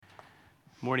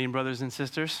Morning, brothers and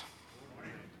sisters.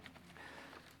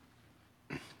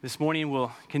 This morning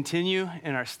we'll continue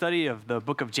in our study of the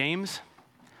book of James.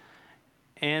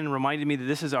 Anne reminded me that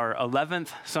this is our 11th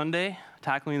Sunday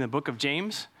tackling the book of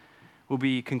James. We'll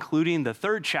be concluding the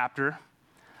third chapter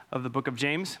of the book of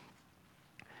James.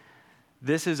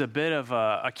 This is a bit of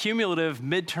a cumulative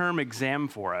midterm exam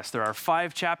for us. There are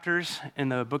 5 chapters in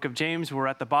the book of James. We're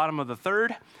at the bottom of the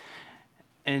third.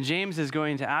 And James is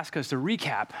going to ask us to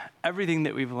recap everything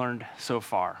that we've learned so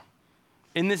far.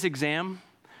 In this exam,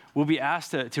 we'll be asked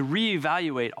to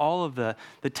reevaluate all of the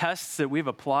tests that we've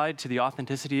applied to the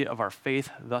authenticity of our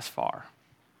faith thus far.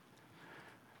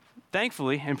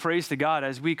 Thankfully, and praise to God,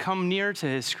 as we come near to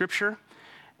his scripture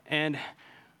and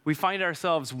we find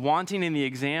ourselves wanting in the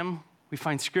exam, we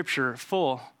find scripture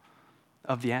full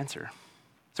of the answer.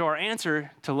 So our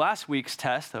answer to last week's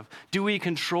test of, do we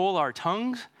control our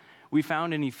tongues? We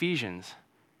found in Ephesians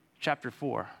chapter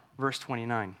 4, verse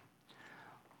 29.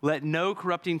 Let no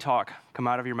corrupting talk come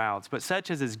out of your mouths, but such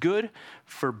as is good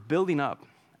for building up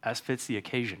as fits the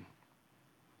occasion,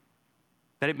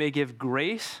 that it may give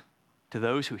grace to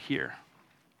those who hear.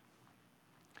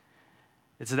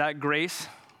 It's that grace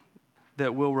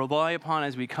that we'll rely upon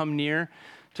as we come near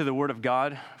to the Word of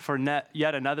God for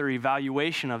yet another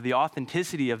evaluation of the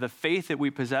authenticity of the faith that we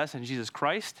possess in Jesus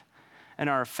Christ and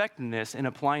our effectiveness in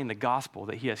applying the gospel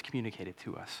that he has communicated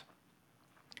to us.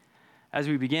 As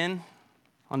we begin,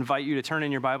 I'll invite you to turn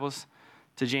in your Bibles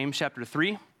to James chapter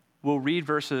 3. We'll read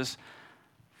verses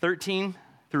 13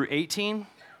 through 18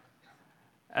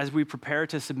 as we prepare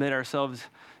to submit ourselves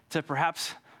to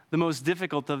perhaps the most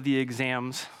difficult of the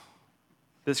exams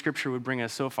that Scripture would bring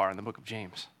us so far in the book of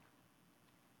James.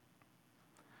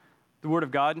 The Word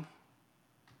of God,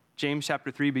 James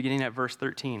chapter 3, beginning at verse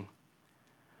 13.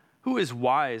 Who is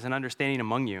wise and understanding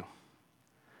among you?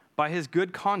 By his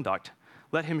good conduct,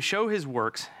 let him show his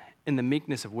works in the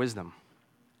meekness of wisdom.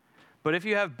 But if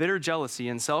you have bitter jealousy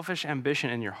and selfish ambition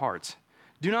in your hearts,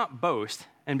 do not boast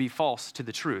and be false to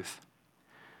the truth.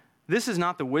 This is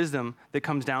not the wisdom that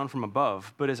comes down from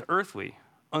above, but is earthly,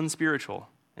 unspiritual,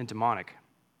 and demonic.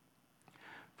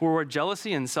 For where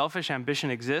jealousy and selfish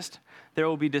ambition exist, there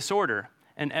will be disorder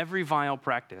and every vile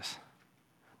practice.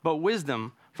 But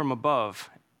wisdom from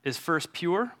above is first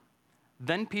pure,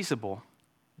 then peaceable,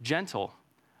 gentle,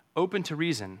 open to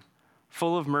reason,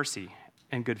 full of mercy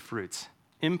and good fruits,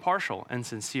 impartial and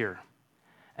sincere.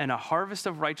 And a harvest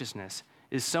of righteousness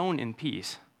is sown in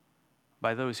peace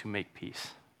by those who make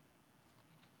peace.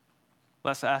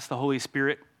 Let's ask the Holy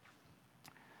Spirit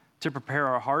to prepare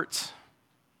our hearts,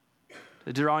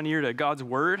 to draw near to God's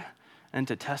word, and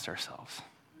to test ourselves.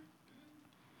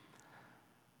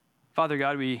 Father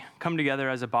God, we come together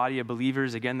as a body of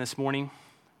believers again this morning.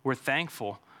 We're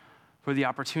thankful for the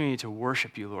opportunity to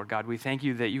worship you, Lord God. We thank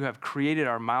you that you have created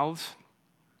our mouths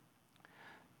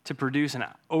to produce an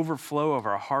overflow of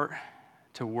our heart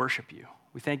to worship you.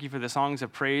 We thank you for the songs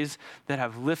of praise that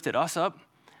have lifted us up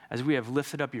as we have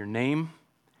lifted up your name.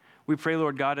 We pray,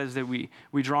 Lord God, as that we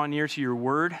draw near to your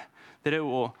word, that it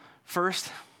will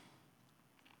first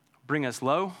bring us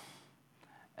low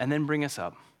and then bring us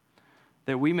up,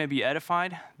 that we may be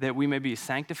edified, that we may be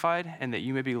sanctified, and that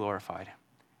you may be glorified.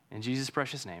 In Jesus'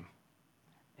 precious name,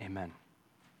 amen.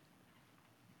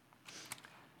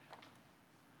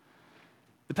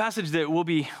 The passage that we'll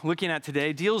be looking at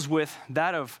today deals with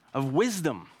that of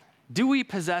wisdom. Do we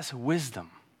possess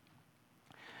wisdom?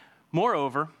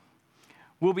 Moreover,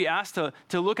 we'll be asked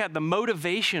to look at the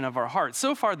motivation of our hearts.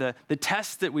 So far, the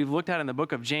tests that we've looked at in the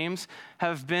book of James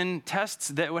have been tests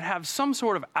that would have some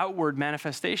sort of outward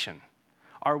manifestation.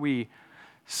 Are we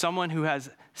someone who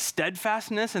has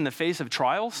steadfastness in the face of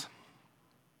trials?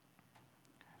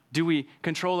 Do we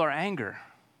control our anger?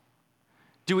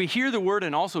 Do we hear the word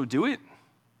and also do it?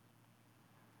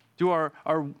 Do our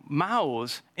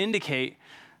mouths indicate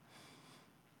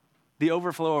the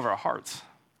overflow of our hearts?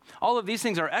 All of these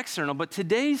things are external, but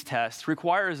today's test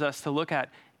requires us to look at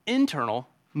internal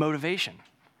motivation.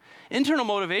 Internal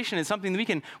motivation is something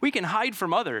that we can hide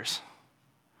from others.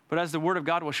 But as the Word of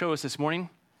God will show us this morning,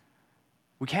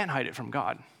 we can't hide it from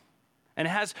God. And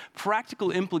it has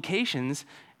practical implications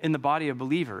in the body of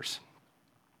believers.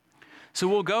 So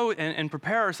we'll go and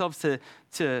prepare ourselves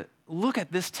to look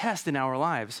at this test in our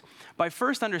lives by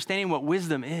first understanding what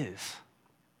wisdom is.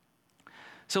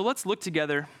 So let's look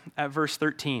together at verse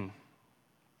 13.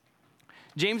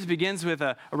 James begins with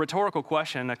a rhetorical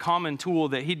question, a common tool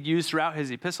that he'd used throughout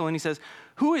his epistle, and he says,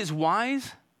 who is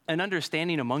wise and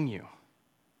understanding among you?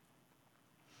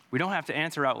 We don't have to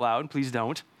answer out loud, please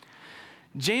don't.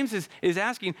 James is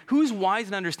asking, who's wise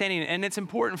and understanding? And it's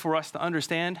important for us to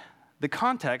understand the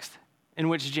context in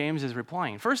which James is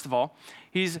replying. First of all,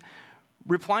 he's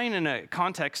replying in a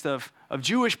context of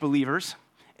Jewish believers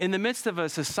in the midst of a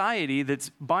society that's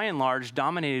by and large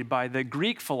dominated by the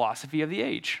Greek philosophy of the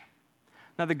age.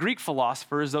 Now, the Greek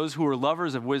philosophers, those who were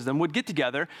lovers of wisdom, would get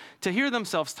together to hear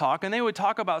themselves talk, and they would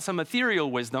talk about some ethereal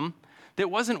wisdom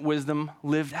that wasn't wisdom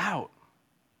lived out.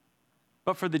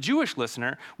 But for the Jewish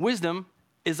listener, wisdom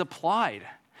is applied.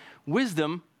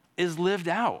 Wisdom is lived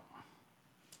out.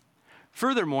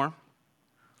 Furthermore,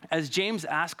 as James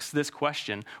asks this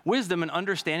question, wisdom and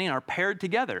understanding are paired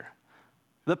together.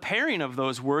 The pairing of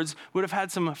those words would have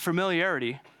had some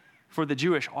familiarity for the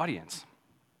Jewish audience.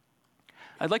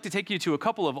 I'd like to take you to a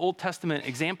couple of Old Testament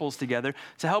examples together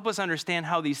to help us understand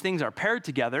how these things are paired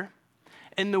together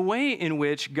and the way in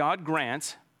which God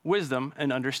grants wisdom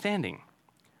and understanding.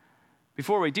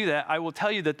 Before we do that, I will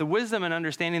tell you that the wisdom and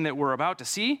understanding that we're about to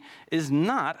see is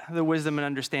not the wisdom and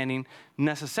understanding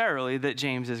necessarily that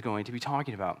James is going to be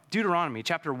talking about. Deuteronomy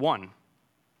chapter 1,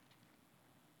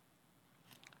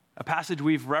 a passage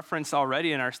we've referenced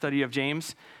already in our study of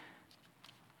James.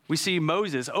 We see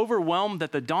Moses overwhelmed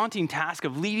at the daunting task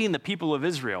of leading the people of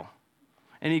Israel.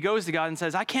 And he goes to God and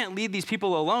says, I can't lead these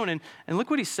people alone. And look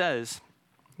what he says,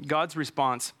 God's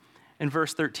response in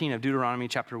verse 13 of Deuteronomy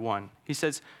chapter 1. He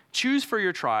says, choose for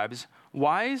your tribes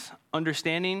wise,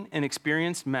 understanding, and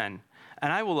experienced men,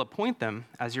 and I will appoint them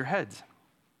as your heads.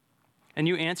 And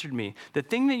you answered me, the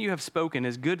thing that you have spoken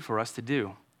is good for us to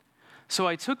do. So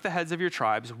I took the heads of your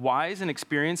tribes, wise and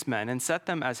experienced men, and set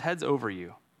them as heads over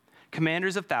you.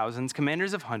 Commanders of thousands,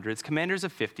 commanders of hundreds, commanders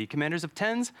of 50, commanders of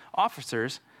tens,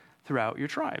 officers throughout your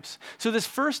tribes. So this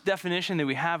first definition that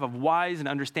we have of wise and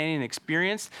understanding and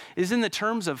experienced is in the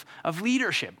terms of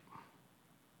leadership.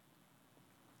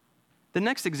 The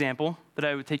next example that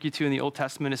I would take you to in the Old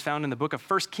Testament is found in the book of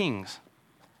 1 Kings,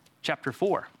 chapter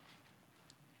 4.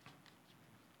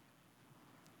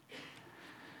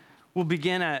 We'll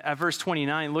begin at verse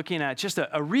 29, looking at just a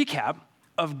recap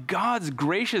of God's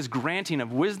gracious granting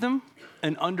of wisdom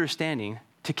and understanding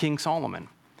to King Solomon.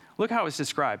 Look how it's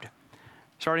described,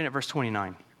 starting at verse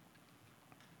 29.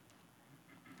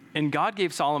 And God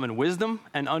gave Solomon wisdom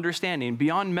and understanding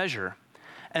beyond measure,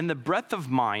 and the breadth of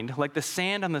mind like the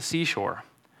sand on the seashore,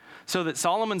 so that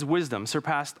Solomon's wisdom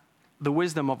surpassed the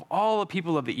wisdom of all the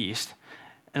people of the East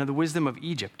and of the wisdom of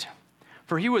Egypt.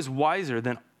 For he was wiser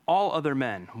than all other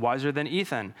men, wiser than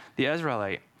Ethan, the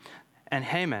Ezrahite, and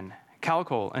Haman,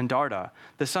 Calcol, and Darda,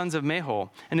 the sons of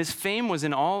Mahol, and his fame was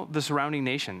in all the surrounding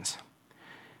nations.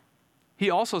 He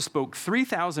also spoke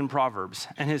 3,000 proverbs,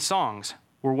 and his songs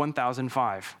were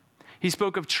 1,005. He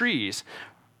spoke of trees,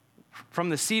 from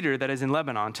the cedar that is in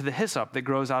Lebanon to the hyssop that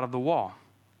grows out of the wall.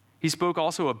 He spoke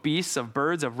also of beasts, of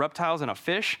birds, of reptiles, and of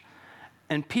fish,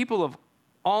 and people of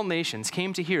all nations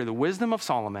came to hear the wisdom of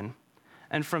Solomon,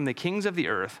 and from the kings of the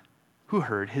earth who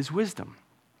heard his wisdom.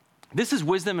 This is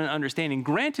wisdom and understanding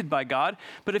granted by God,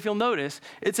 but if you'll notice,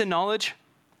 it's a knowledge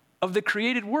of the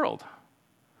created world.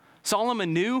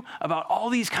 Solomon knew about all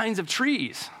these kinds of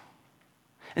trees,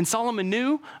 and Solomon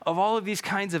knew of all of these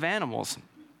kinds of animals.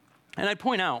 And I'd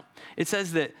point out, it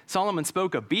says that Solomon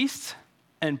spoke of beasts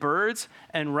and birds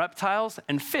and reptiles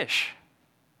and fish.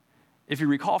 If you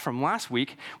recall from last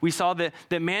week, we saw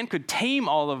that man could tame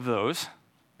all of those,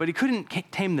 but he couldn't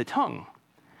tame the tongue.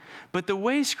 But the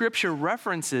way Scripture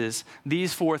references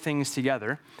these four things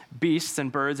together, beasts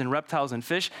and birds and reptiles and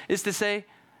fish, is to say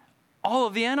all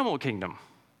of the animal kingdom.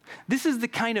 This is the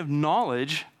kind of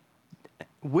knowledge,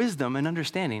 wisdom, and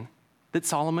understanding that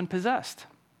Solomon possessed.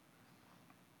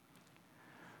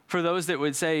 For those that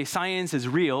would say science is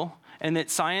real and that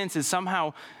science is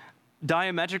somehow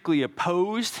diametrically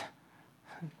opposed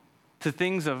to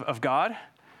things of God,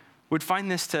 would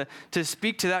find this to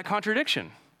speak to that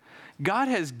contradiction. God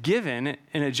has given,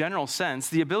 in a general sense,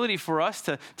 the ability for us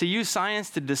to use science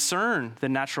to discern the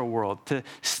natural world, to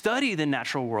study the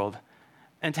natural world,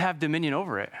 and to have dominion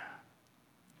over it.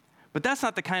 But that's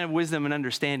not the kind of wisdom and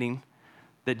understanding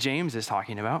that James is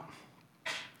talking about.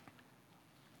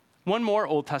 One more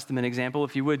Old Testament example,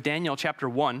 if you would, Daniel chapter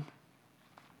 1.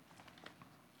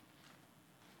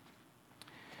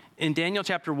 In Daniel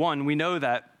chapter 1, we know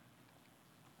that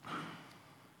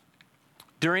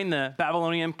during the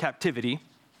Babylonian captivity,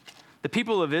 the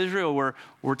people of Israel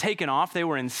were taken off, they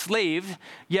were enslaved,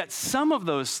 yet some of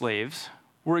those slaves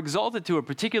were exalted to a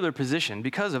particular position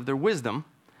because of their wisdom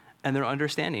and their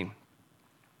understanding.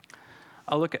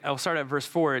 I'll start at verse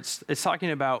 4. It's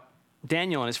talking about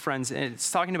Daniel and his friends, and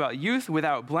it's talking about youth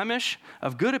without blemish,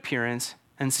 of good appearance,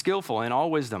 and skillful in all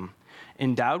wisdom,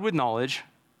 endowed with knowledge,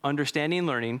 understanding,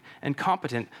 learning, and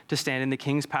competent to stand in the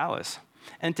king's palace,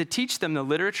 and to teach them the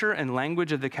literature and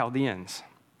language of the Chaldeans.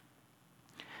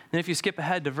 And if you skip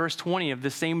ahead to verse 20 of the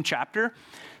same chapter,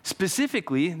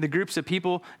 specifically the groups of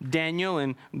people, Daniel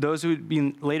and those who would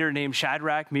be later named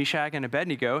Shadrach, Meshach, and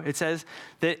Abednego, it says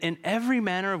that in every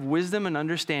manner of wisdom and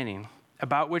understanding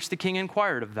about which the king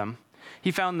inquired of them,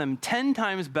 he found them 10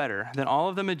 times better than all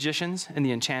of the magicians and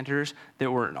the enchanters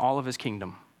that were in all of his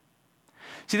kingdom.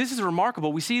 See, this is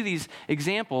remarkable. We see these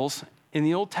examples in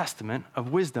the Old Testament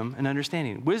of wisdom and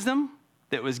understanding. Wisdom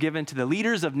that was given to the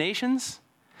leaders of nations,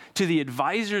 to the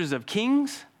advisors of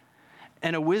kings,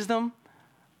 and a wisdom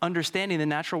understanding the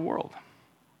natural world.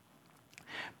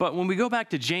 But when we go back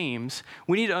to James,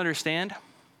 we need to understand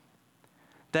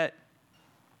that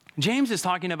James is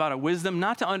talking about a wisdom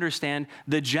not to understand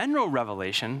the general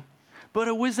revelation, but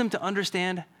a wisdom to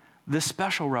understand the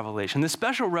special revelation. The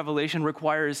special revelation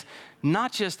requires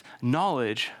not just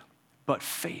knowledge, but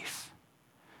faith.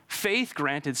 Faith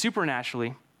granted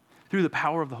supernaturally through the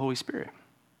power of the Holy Spirit.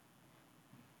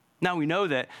 Now we know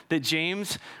that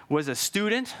James was a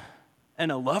student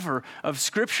and a lover of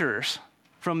scriptures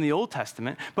from the Old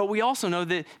Testament, but we also know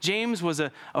that James was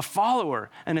a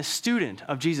follower and a student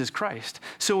of Jesus Christ.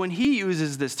 So when he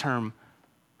uses this term,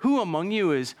 who among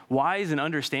you is wise and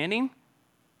understanding?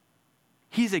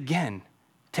 He's again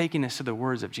taking us to the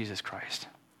words of Jesus Christ.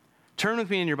 Turn with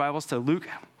me in your Bibles to Luke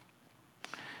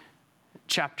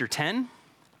chapter 10,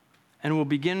 and we'll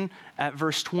begin at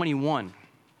verse 21.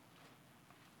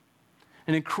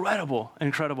 An incredible,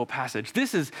 incredible passage.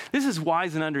 This is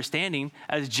wise and understanding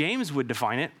as James would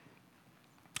define it.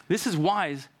 This is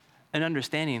wise and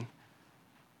understanding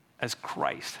as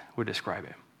Christ would describe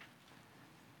it.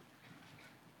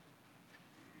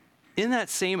 In that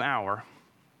same hour,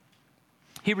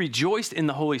 he rejoiced in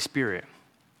the Holy Spirit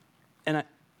and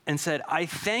said, I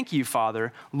thank you,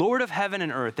 Father, Lord of heaven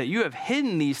and earth, that you have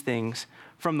hidden these things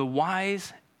from the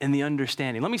wise and the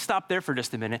understanding. Let me stop there for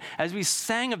just a minute. As we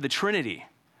sang of the Trinity,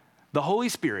 the Holy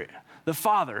Spirit, the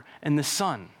Father, and the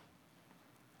Son,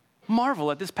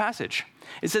 marvel at this passage.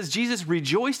 It says Jesus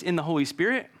rejoiced in the Holy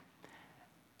Spirit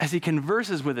as he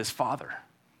converses with his Father.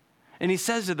 And he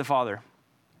says to the Father,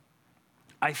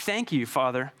 I thank you,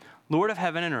 Father, Lord of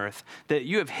heaven and earth, that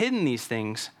you have hidden these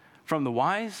things from the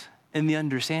wise and the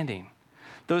understanding.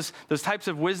 Those types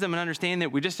of wisdom and understanding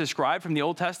that we just described from the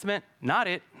Old Testament, not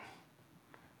it.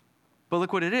 But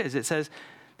look what it is. It says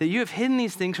that you have hidden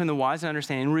these things from the wise and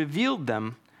understanding and revealed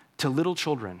them to little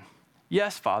children.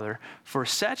 Yes, Father, for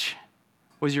such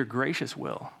was your gracious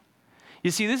will.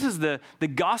 You see, this is the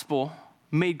gospel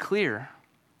made clear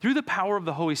through the power of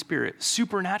the Holy Spirit,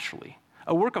 supernaturally,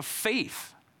 a work of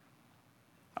faith,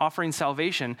 offering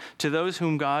salvation to those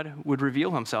whom God would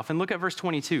reveal himself. And look at verse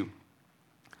 22.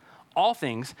 All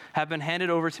things have been handed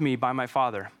over to me by my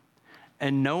Father,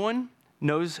 and no one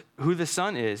knows who the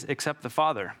Son is except the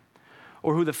Father,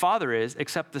 or who the Father is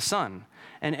except the Son,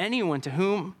 and anyone to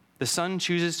whom the Son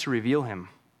chooses to reveal him.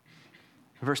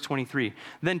 Verse 23,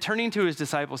 then turning to his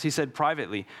disciples, he said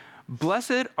privately,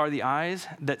 blessed are the eyes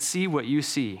that see what you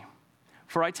see.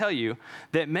 For I tell you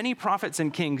that many prophets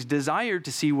and kings desired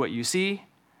to see what you see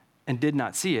and did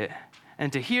not see it,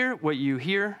 and to hear what you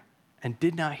hear and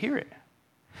did not hear it.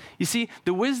 You see,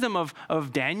 the wisdom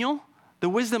of Daniel, the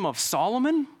wisdom of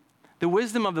Solomon, the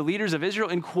wisdom of the leaders of Israel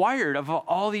inquired of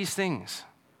all these things.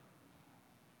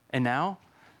 And now,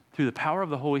 through the power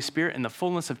of the Holy Spirit and the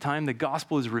fullness of time, the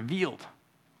gospel is revealed,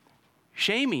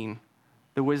 shaming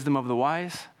the wisdom of the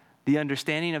wise, the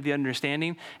understanding of the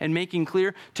understanding, and making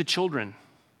clear to children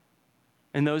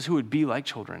and those who would be like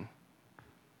children,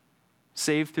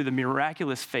 saved through the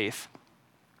miraculous faith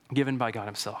given by God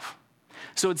himself.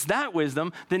 So it's that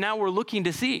wisdom that now we're looking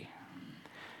to see.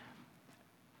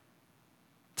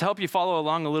 To help you follow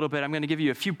along a little bit, I'm going to give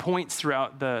you a few points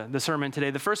throughout the sermon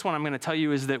today. The first one I'm going to tell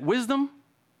you is that wisdom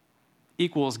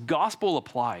equals gospel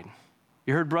applied.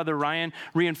 You heard Brother Ryan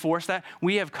reinforce that.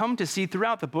 We have come to see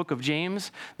throughout the book of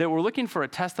James that we're looking for a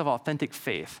test of authentic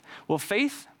faith. Well,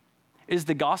 faith is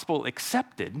the gospel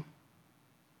accepted,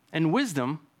 and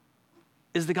wisdom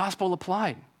is the gospel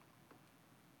applied.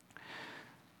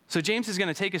 So James is going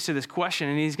to take us to this question,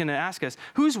 and he's going to ask us,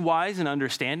 who's wise and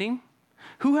understanding?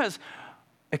 Who has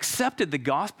accepted the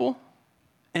gospel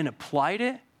and applied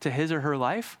it to his or her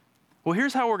life? Well,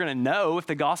 here's how we're going to know if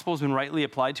the gospel has been rightly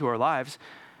applied to our lives.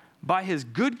 By his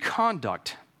good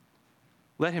conduct,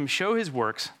 let him show his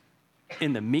works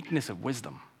in the meekness of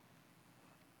wisdom.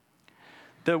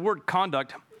 The word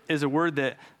conduct is a word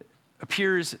that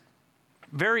appears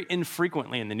very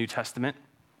infrequently in the New Testament.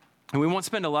 And we won't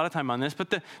spend a lot of time on this,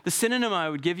 but the synonym I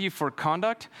would give you for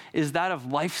conduct is that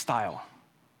of lifestyle,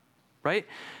 right?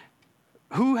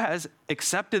 Who has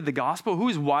accepted the gospel? Who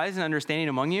is wise and understanding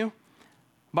among you?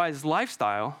 By his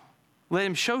lifestyle, let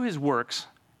him show his works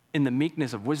in the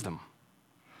meekness of wisdom.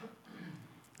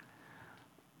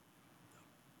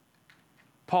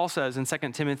 Paul says in 2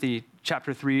 Timothy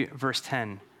chapter 3, verse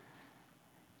 10,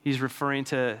 he's referring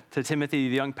to Timothy,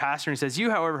 the young pastor, and he says,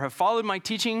 "You, however, have followed my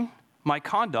teaching, my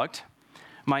conduct,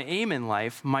 my aim in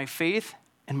life, my faith,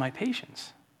 and my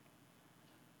patience."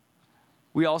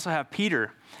 We also have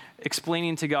Peter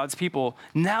explaining to God's people,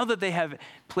 now that they have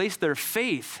placed their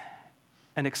faith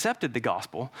and accepted the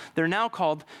gospel, they're now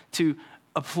called to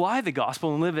apply the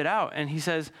gospel and live it out. And he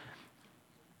says,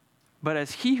 "But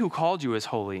as he who called you is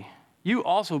holy, you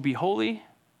also be holy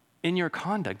in your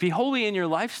conduct. Be holy in your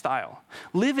lifestyle.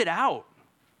 Live it out.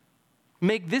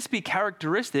 Make this be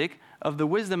characteristic of the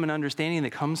wisdom and understanding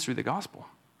that comes through the gospel."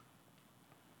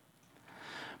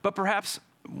 But perhaps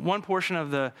one portion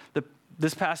of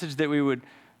this passage that we would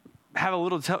have a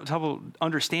little trouble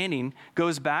understanding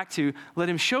goes back to, let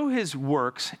him show his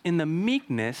works in the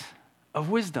meekness of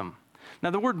wisdom. Now,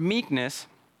 the word meekness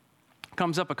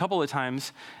comes up a couple of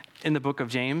times in the book of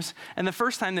James, and the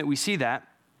first time that we see that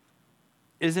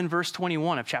is in verse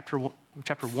 21 of chapter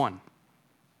 1.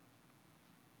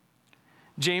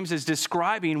 James is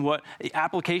describing what the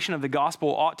application of the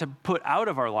gospel ought to put out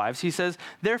of our lives. He says,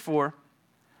 "Therefore,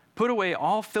 put away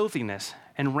all filthiness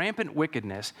and rampant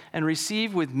wickedness, and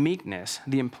receive with meekness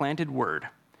the implanted word,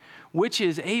 which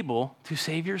is able to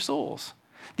save your souls."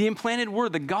 The implanted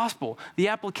word, the gospel, the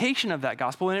application of that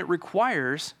gospel, and it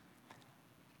requires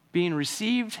being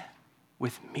received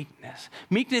with meekness.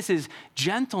 Meekness is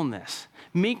gentleness.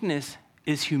 Meekness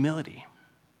is humility.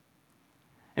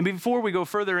 And before we go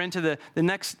further into the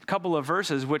next couple of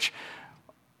verses, which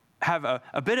have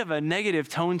a bit of a negative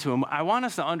tone to them, I want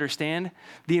us to understand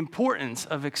the importance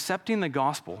of accepting the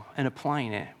gospel and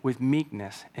applying it with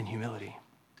meekness and humility.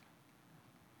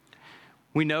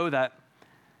 We know that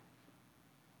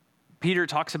Peter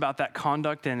talks about that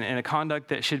conduct and a conduct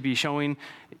that should be showing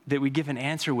that we give an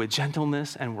answer with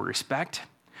gentleness and with respect.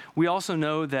 We also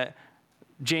know that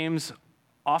James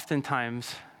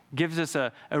oftentimes gives us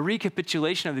a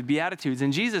recapitulation of the Beatitudes.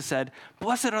 And Jesus said,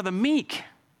 "Blessed are the meek,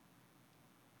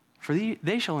 for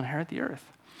they shall inherit the earth."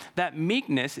 That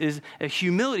meekness is a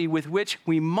humility with which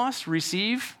we must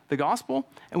receive the gospel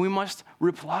and we must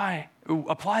apply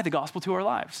the gospel to our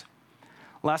lives.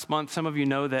 Last month, some of you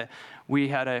know that we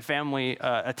had a family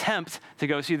attempt to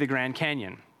go see the Grand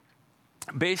Canyon.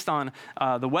 Based on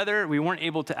the weather, we weren't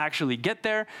able to actually get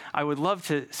there. I would love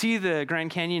to see the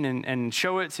Grand Canyon and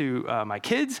show it to my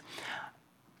kids.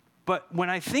 But when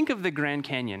I think of the Grand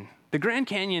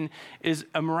Canyon is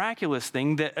a miraculous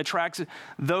thing that attracts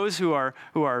those who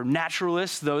are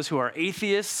naturalists, those who are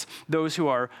atheists, those who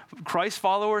are Christ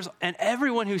followers, and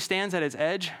everyone who stands at its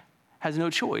edge has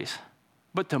no choice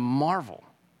but to marvel.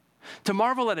 To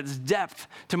marvel at its depth,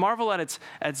 to marvel at its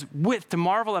width, to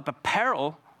marvel at the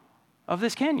peril of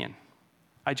this canyon.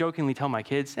 I jokingly tell my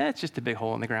kids, it's just a big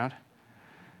hole in the ground.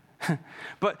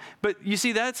 But you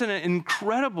see, that's an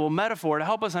incredible metaphor to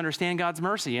help us understand God's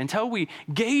mercy. Until we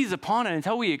gaze upon it,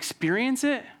 until we experience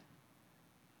it,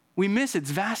 we miss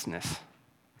its vastness.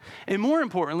 And more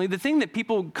importantly, the thing that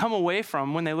people come away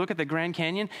from when they look at the Grand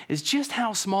Canyon is just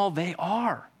how small they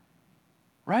are.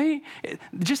 Right?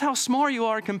 Just how small you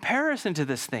are in comparison to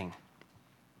this thing.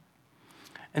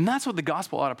 And that's what the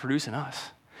gospel ought to produce in us.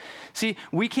 See,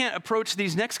 we can't approach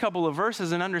these next couple of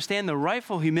verses and understand the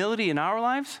rightful humility in our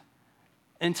lives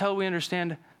until we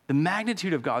understand the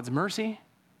magnitude of God's mercy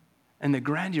and the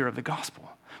grandeur of the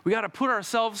gospel. We got to put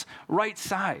ourselves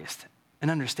right-sized and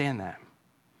understand that.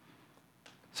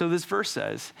 So this verse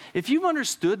says, if you've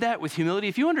understood that with humility,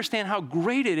 if you understand how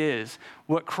great it is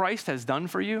what Christ has done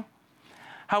for you,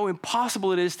 how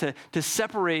impossible it is to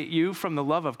separate you from the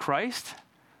love of Christ,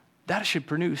 that should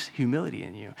produce humility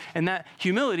in you. And that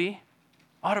humility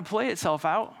ought to play itself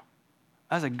out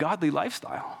as a godly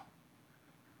lifestyle.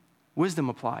 Wisdom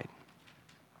applied.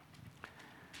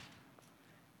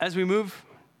 As we move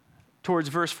towards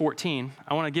verse 14,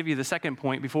 I want to give you the second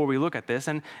point before we look at this,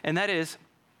 and that is,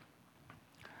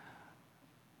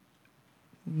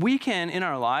 we can, in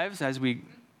our lives, as we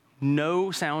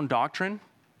know sound doctrine,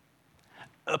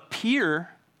 appear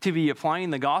to be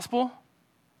applying the gospel,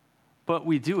 but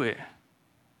we do it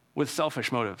with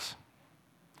selfish motives.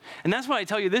 And that's why I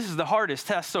tell you this is the hardest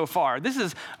test so far. This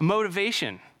is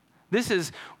motivation. This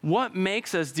is what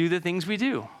makes us do the things we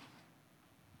do.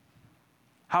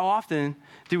 How often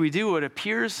do we do what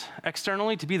appears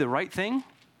externally to be the right thing,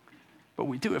 but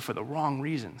we do it for the wrong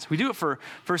reasons? We do it for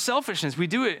selfishness. We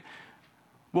do it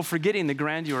while forgetting the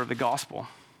grandeur of the gospel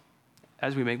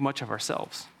as we make much of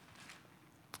ourselves.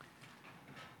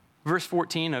 Verse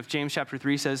 14 of James chapter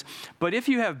 3 says, "But if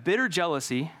you have bitter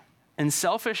jealousy and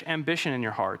selfish ambition in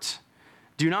your hearts.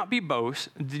 Do not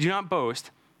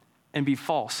boast and be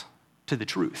false to the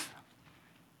truth.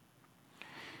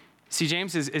 See,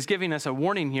 James is giving us a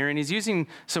warning here, and he's using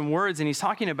some words, and he's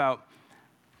talking about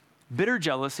bitter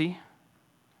jealousy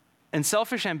and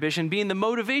selfish ambition being the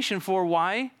motivation for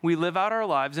why we live out our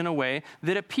lives in a way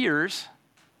that appears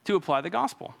to apply the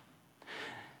gospel.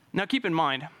 Now, keep in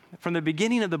mind, from the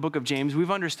beginning of the book of James,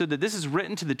 we've understood that this is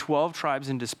written to the 12 tribes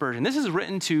in dispersion. This is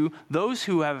written to those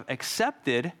who have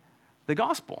accepted the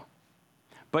gospel,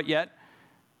 but yet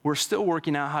we're still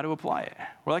working out how to apply it.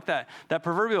 We're like that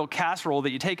proverbial casserole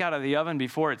that you take out of the oven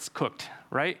before it's cooked,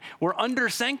 right? We're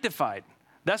under-sanctified.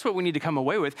 That's what we need to come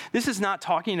away with. This is not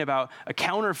talking about a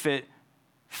counterfeit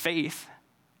faith.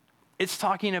 It's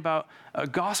talking about a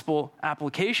gospel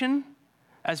application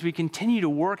as we continue to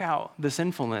work out the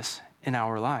sinfulness in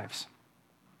our lives.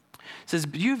 It says,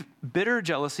 you have bitter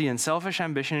jealousy and selfish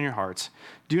ambition in your hearts.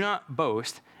 Do not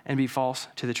boast and be false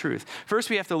to the truth. First,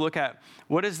 we have to look at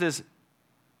what is this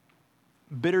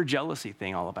bitter jealousy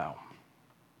thing all about?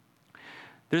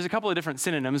 There's a couple of different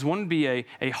synonyms. One would be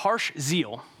a harsh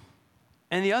zeal,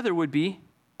 and the other would be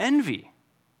envy.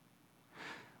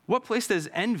 What place does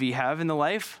envy have in the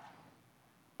life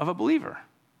of a believer?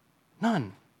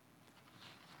 None.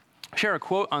 I'll share a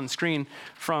quote on screen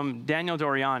from Daniel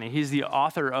Doriani. He's the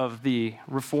author of the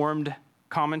Reformed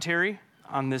commentary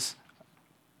on this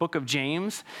book of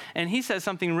James, and he says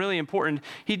something really important.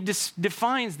 He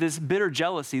defines this bitter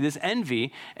jealousy, this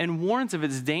envy, and warns of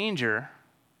its danger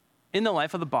in the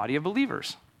life of the body of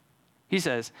believers. He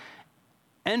says,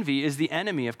 envy is the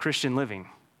enemy of Christian living.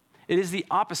 It is the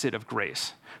opposite of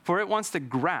grace, for it wants to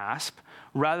grasp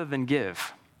rather than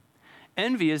give.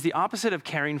 Envy is the opposite of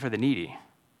caring for the needy.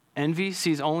 Envy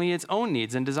sees only its own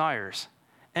needs and desires.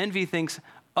 Envy thinks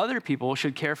other people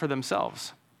should care for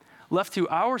themselves. Left to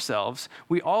ourselves,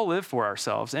 we all live for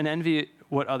ourselves and envy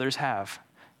what others have.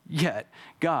 Yet,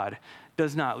 God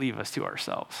does not leave us to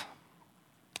ourselves.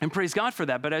 And praise God for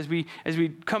that. But as we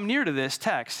come near to this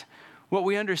text, what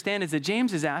we understand is that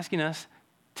James is asking us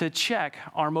to check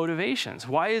our motivations.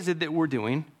 Why is it that we're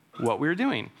doing what we're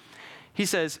doing? He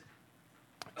says,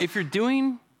 if you're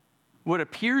doing what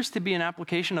appears to be an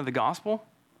application of the gospel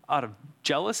out of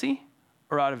jealousy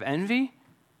or out of envy,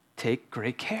 take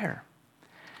great care.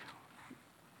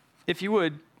 If you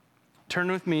would,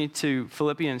 turn with me to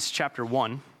Philippians chapter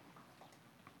 1.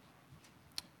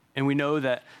 And we know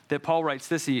that Paul writes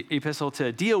this epistle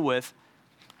to deal with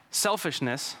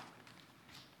selfishness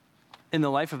in the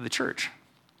life of the church.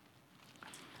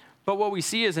 But what we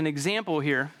see is an example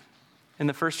here in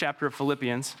the first chapter of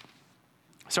Philippians,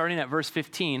 starting at verse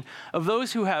 15, of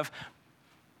those who have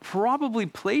probably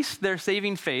placed their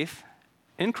saving faith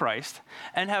in Christ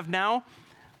and have now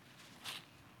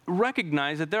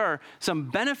recognized that there are some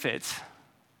benefits,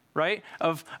 right,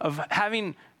 of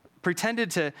having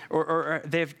pretended to, or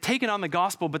they've taken on the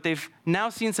gospel, but they've now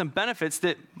seen some benefits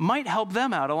that might help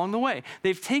them out along the way.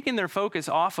 They've taken their focus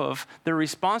off of their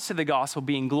response to the gospel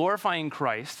being glorifying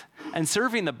Christ and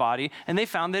serving the body, and they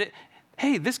found that,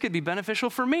 hey, this could be beneficial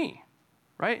for me,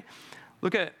 right?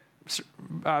 Look at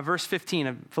verse 15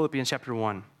 of Philippians chapter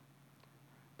 1.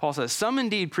 Paul says, some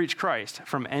indeed preach Christ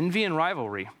from envy and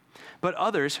rivalry, but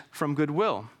others from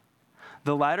goodwill.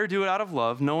 The latter do it out of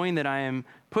love, knowing that I am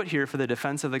put here for the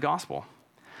defense of the gospel.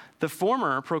 The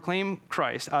former proclaim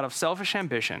Christ out of selfish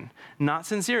ambition, not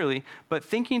sincerely, but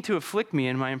thinking to afflict me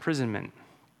in my imprisonment.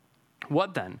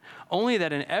 What then? Only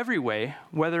that in every way,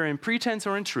 whether in pretense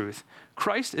or in truth,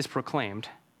 Christ is proclaimed,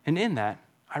 and in that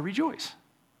I rejoice.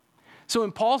 So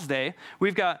in Paul's day,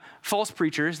 we've got false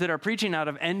preachers that are preaching out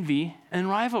of envy and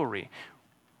rivalry.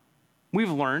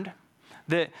 We've learned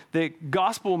that the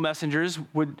gospel messengers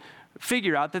would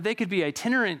figure out that they could be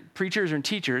itinerant preachers and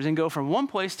teachers and go from one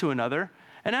place to another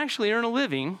and actually earn a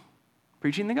living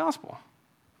preaching the gospel.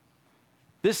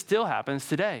 This still happens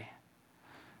today.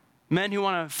 Men who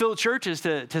want to fill churches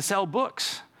to sell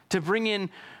books, to bring in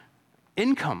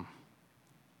income.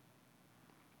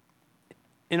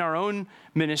 In our own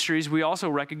ministries, we also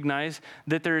recognize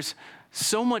that there's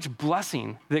so much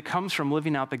blessing that comes from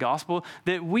living out the gospel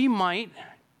that we might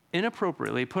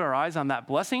inappropriately put our eyes on that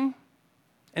blessing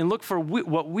and look for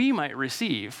what we might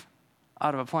receive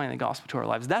out of applying the gospel to our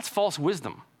lives. That's false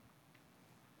wisdom.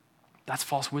 That's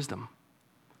false wisdom.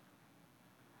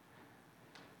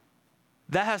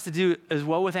 That has to do as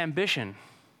well with ambition.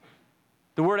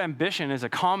 The word ambition is a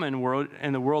common word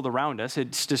in the world around us.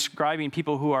 It's describing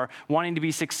people who are wanting to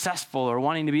be successful or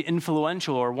wanting to be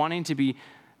influential or wanting to be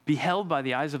beheld by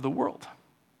the eyes of the world.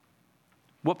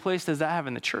 What place does that have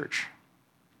in the church?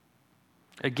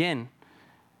 Again,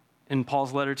 in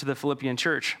Paul's letter to the Philippian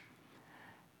church,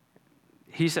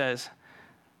 he says,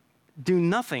 do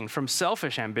nothing from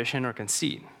selfish ambition or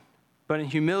conceit, but in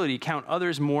humility count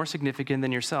others more significant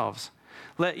than yourselves.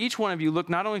 Let each one of you look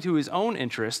not only to his own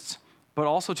interests, but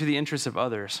also to the interests of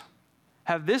others.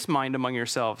 Have this mind among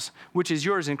yourselves, which is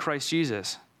yours in Christ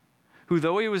Jesus, who,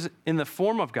 though he was in the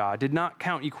form of God, did not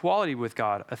count equality with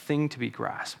God a thing to be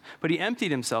grasped, but he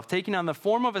emptied himself, taking on the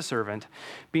form of a servant,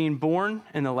 being born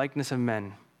in the likeness of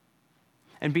men.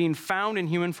 And being found in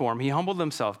human form, he humbled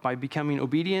himself by becoming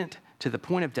obedient to the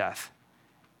point of death,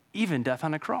 even death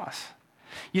on a cross.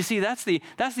 You see, that's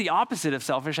the opposite of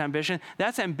selfish ambition.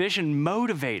 That's ambition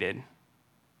motivated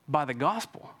by the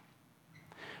gospel.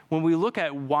 When we look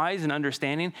at wise and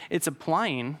understanding, it's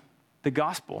applying the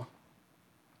gospel.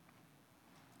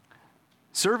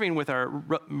 Serving with our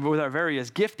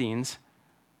various giftings,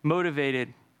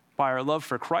 motivated by our love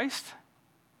for Christ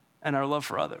and our love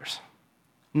for others,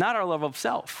 not our love of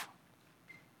self.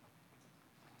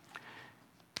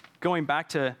 Going back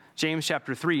to James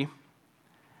chapter 3,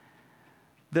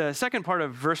 the second part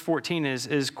of verse 14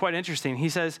 is quite interesting. He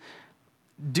says,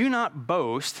 do not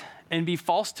boast and be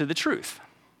false to the truth.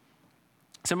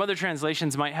 Some other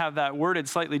translations might have that worded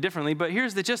slightly differently, but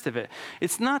here's the gist of it.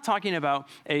 It's not talking about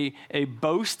a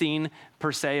boasting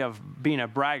per se of being a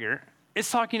braggart. It's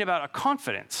talking about a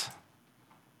confidence.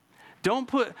 Don't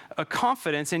put a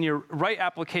confidence in your right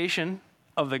application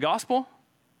of the gospel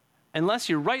unless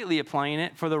you're rightly applying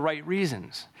it for the right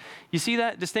reasons. You see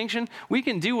that distinction? We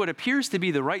can do what appears to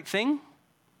be the right thing,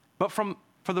 but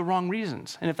for the wrong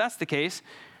reasons. And if that's the case,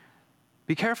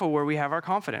 be careful where we have our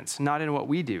confidence, not in what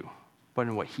we do, but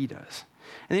in what he does.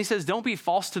 And he says, don't be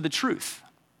false to the truth.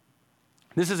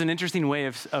 This is an interesting way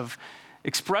of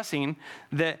expressing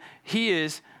that he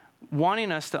is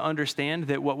wanting us to understand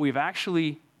that what we've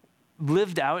actually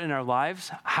lived out in our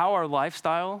lives, how our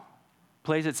lifestyle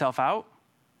plays itself out,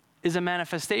 is a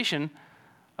manifestation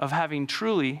of having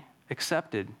truly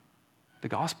accepted the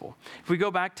gospel. If we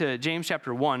go back to James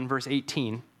chapter 1, verse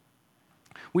 18,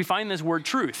 we find this word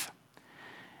truth.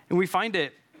 And we find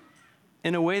it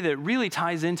in a way that really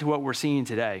ties into what we're seeing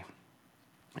today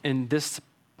in this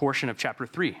portion of chapter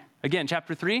 3. Again,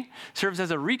 chapter 3 serves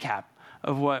as a recap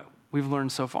of what we've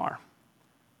learned so far.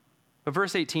 But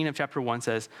verse 18 of chapter 1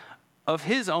 says, of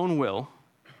his own will,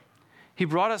 he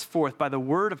brought us forth by the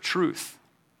word of truth,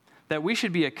 that we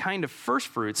should be a kind of first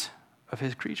fruits of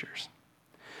his creatures.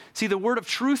 See, the word of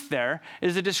truth there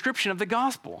is a description of the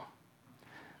gospel.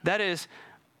 That is,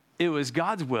 it was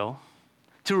God's will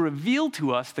to reveal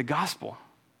to us the gospel.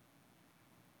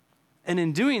 And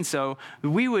in doing so,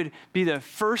 we would be the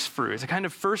first fruits, a kind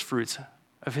of first fruits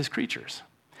of his creatures.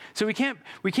 So we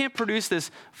can't produce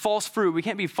this false fruit. We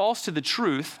can't be false to the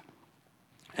truth.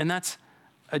 And that's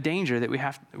a danger that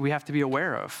we have to be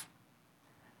aware of.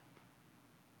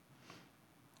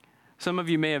 Some of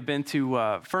you may have been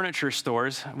to furniture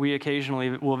stores. We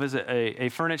occasionally will visit a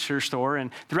furniture store, and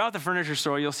throughout the furniture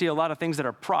store, you'll see a lot of things that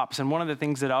are props. And one of the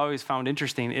things that I always found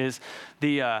interesting is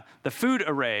the food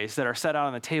arrays that are set out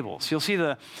on the tables. You'll see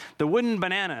the wooden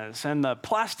bananas and the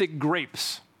plastic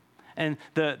grapes and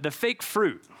the fake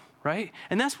fruit, right?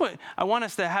 And that's what I want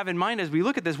us to have in mind as we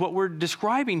look at this. What we're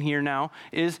describing here now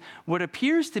is what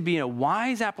appears to be a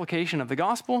wise application of the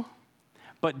gospel,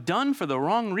 but done for the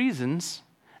wrong reasons.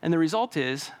 And the result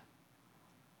is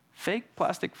fake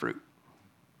plastic fruit.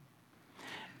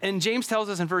 And James tells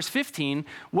us in verse 15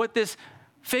 what this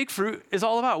fake fruit is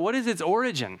all about. What is its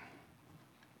origin?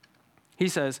 He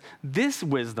says, this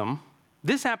wisdom,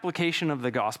 this application of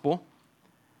the gospel,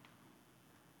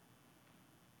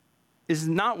 is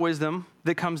not wisdom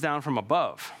that comes down from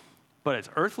above, but it's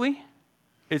earthly,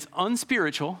 it's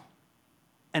unspiritual,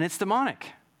 and it's demonic.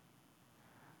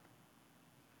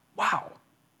 Wow.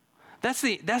 That's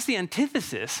the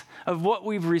antithesis of what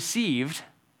we've received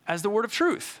as the word of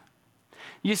truth.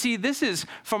 You see, this is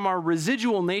from our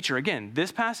residual nature. Again,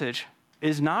 this passage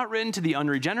is not written to the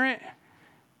unregenerate.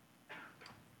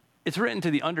 It's written to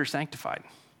the undersanctified,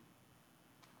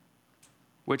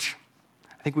 which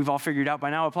I think we've all figured out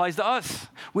by now applies to us.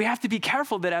 We have to be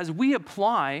careful that as we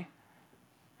apply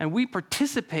and we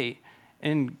participate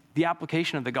in the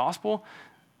application of the gospel,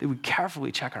 that we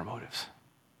carefully check our motives.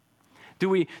 Do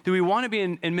we want to be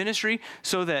in ministry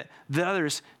so that the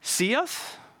others see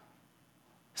us?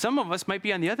 Some of us might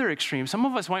be on the other extreme. Some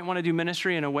of us might want to do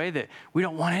ministry in a way that we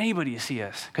don't want anybody to see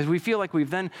us because we feel like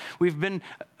we've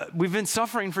been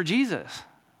suffering for Jesus,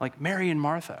 like Mary and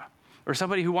Martha, or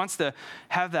somebody who wants to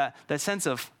have that sense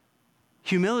of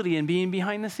humility and being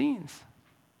behind the scenes.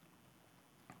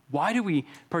 Why do we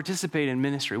participate in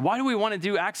ministry? Why do we want to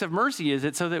do acts of mercy? Is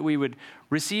it so that we would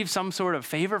receive some sort of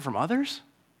favor from others?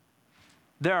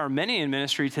 There are many in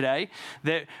ministry today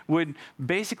that would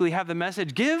basically have the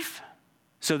message, give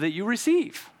so that you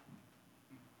receive.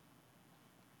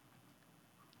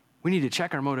 We need to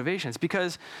check our motivations,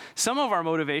 because some of our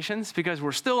motivations, because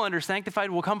we're still under sanctified,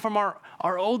 will come from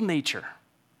our old nature.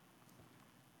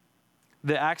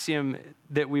 The axiom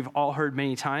that we've all heard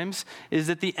many times is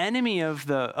that the enemy of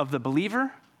the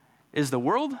believer is the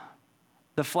world,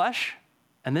 the flesh,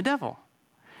 and the devil.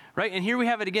 Right? And here we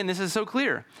have it again. This is so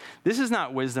clear. This is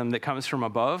not wisdom that comes from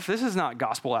above. This is not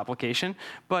gospel application,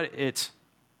 but it's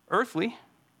earthly.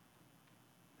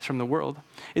 It's from the world.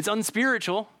 It's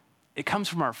unspiritual. It comes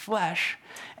from our flesh,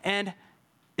 and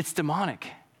it's demonic.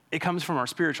 It comes from our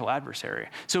spiritual adversary.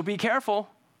 So be careful,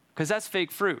 because that's fake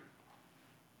fruit.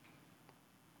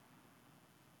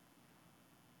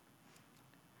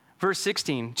 Verse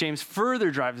 16, James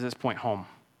further drives this point home.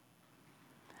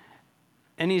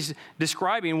 And he's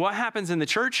describing what happens in the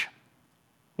church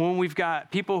when we've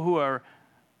got people who are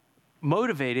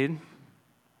motivated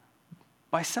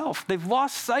by self. They've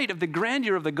lost sight of the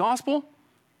grandeur of the gospel,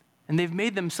 and they've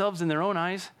made themselves in their own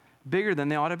eyes bigger than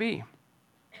they ought to be.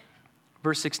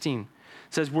 Verse 16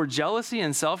 says, where jealousy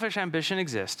and selfish ambition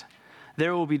exist,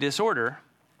 there will be disorder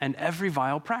and every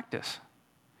vile practice.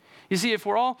 You see, if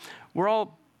we're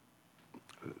all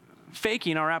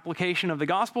faking our application of the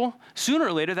gospel, sooner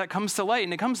or later that comes to light.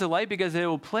 And it comes to light because it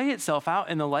will play itself out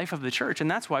in the life of the church.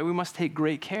 And that's why we must take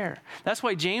great care. That's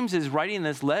why James is writing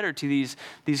this letter to these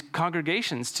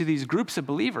congregations, to these groups of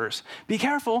believers. Be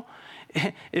careful.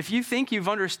 If you think you've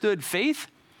understood faith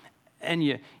and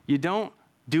you don't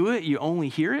do it, you only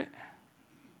hear it.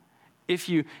 If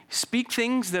you speak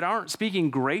things that aren't speaking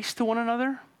grace to one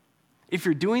another, if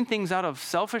you're doing things out of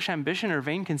selfish ambition or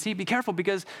vain conceit, be careful,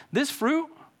 because this fruit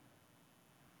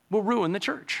will ruin the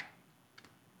church.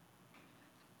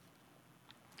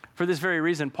 For this very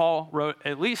reason, Paul wrote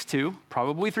at least 2,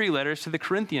 probably 3 letters to the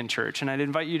Corinthian church. And I'd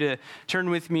invite you to turn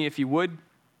with me, if you would,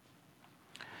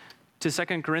 to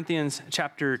 2 Corinthians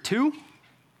chapter 2.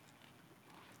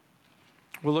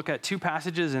 We'll look at 2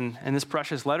 passages in this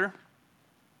precious letter.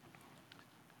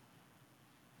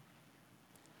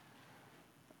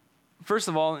 First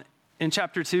of all, in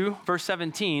chapter 2, verse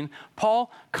 17,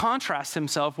 Paul contrasts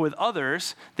himself with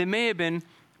others that may have been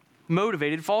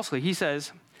motivated falsely. He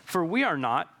says, for we are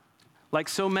not, like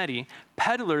so many,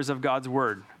 peddlers of God's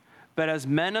word, but as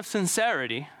men of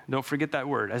sincerity, don't forget that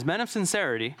word, as men of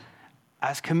sincerity,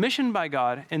 as commissioned by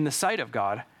God in the sight of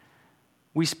God,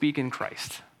 we speak in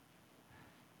Christ.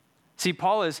 See,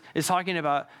 Paul is talking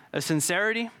about a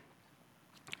sincerity,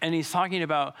 and he's talking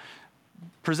about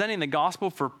presenting the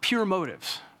gospel for pure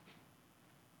motives,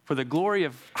 for the glory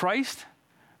of Christ,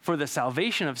 for the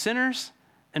salvation of sinners,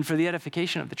 and for the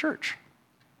edification of the church.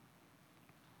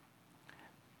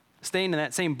 Staying in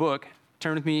that same book,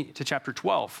 turn with me to chapter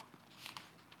 12.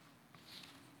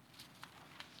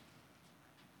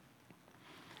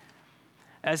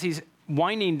 As he's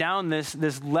winding down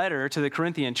this letter to the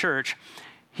Corinthian church,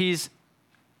 he's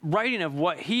writing of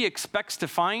what he expects to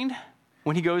find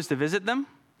when he goes to visit them.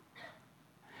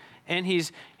 And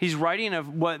he's writing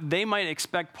of what they might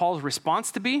expect Paul's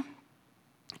response to be.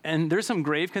 And there's some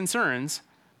grave concerns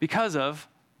because of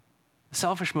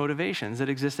selfish motivations that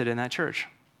existed in that church.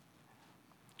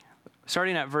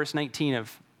 Starting at verse 19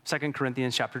 of 2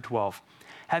 Corinthians chapter 12.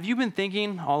 Have you been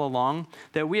thinking all along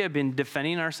that we have been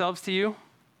defending ourselves to you?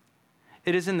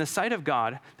 It is in the sight of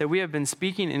God that we have been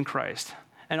speaking in Christ,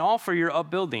 and all for your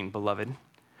upbuilding, beloved.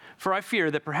 For I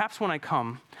fear that perhaps when I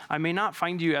come, I may not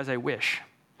find you as I wish,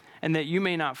 and that you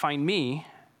may not find me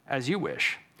as you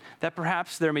wish, that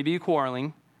perhaps there may be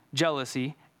quarreling,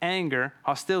 jealousy, anger,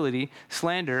 hostility,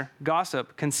 slander,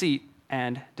 gossip, conceit,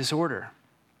 and disorder.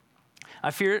 I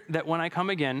fear that when I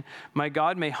come again, my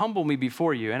God may humble me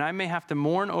before you, and I may have to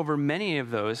mourn over many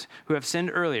of those who have sinned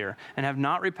earlier and have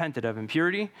not repented of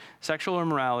impurity, sexual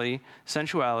immorality,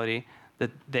 sensuality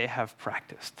that they have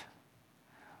practiced.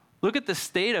 Look at the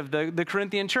state of the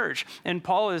Corinthian church. And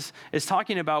Paul is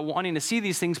talking about wanting to see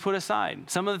these things put aside.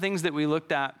 Some of the things that we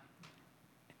looked at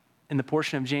in the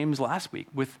portion of James last week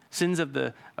with sins of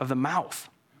the mouth.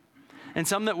 And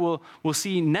some that we'll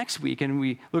see next week, and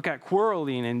we look at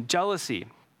quarreling and jealousy.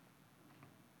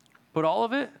 But all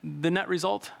of it, the net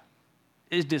result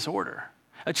is disorder.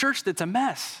 A church that's a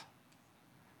mess.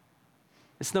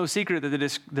 It's no secret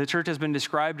that the church has been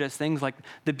described as things like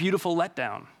the beautiful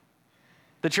letdown.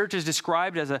 The church is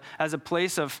described as a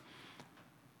place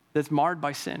that's marred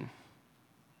by sin.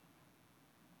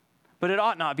 But it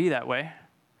ought not be that way,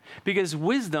 because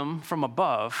wisdom from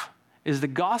above is the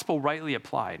gospel rightly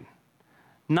applied.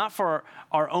 Not for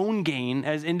our own gain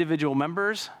as individual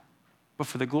members, but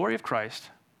for the glory of Christ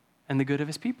and the good of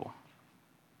his people.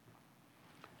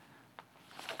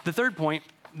 The third point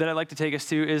that I'd like to take us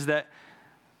to is that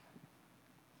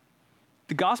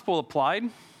the gospel applied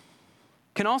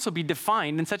can also be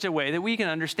defined in such a way that we can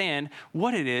understand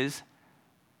what it is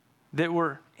that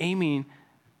we're aiming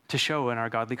to show in our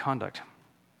godly conduct.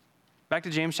 Back to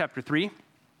James chapter 3,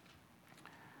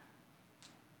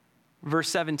 verse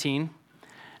 17,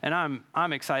 and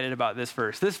I'm excited about this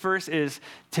verse. This verse is,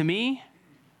 to me,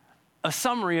 a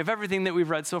summary of everything that we've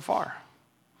read so far.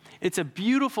 It's a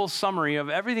beautiful summary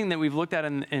of everything that we've looked at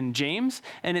in James,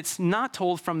 and it's not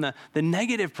told from the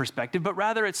negative perspective, but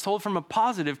rather it's told from a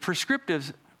positive,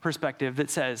 prescriptive perspective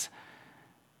that says,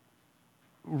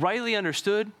 rightly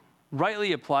understood,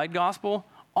 rightly applied gospel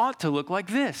ought to look like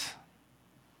this.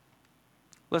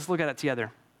 Let's look at it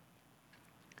together.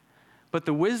 But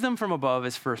the wisdom from above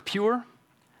is first pure,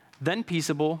 then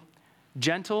peaceable,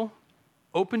 gentle,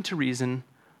 open to reason,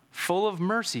 full of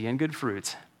mercy and good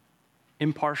fruits,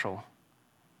 impartial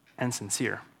and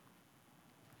sincere.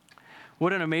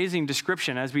 What an amazing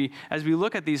description as we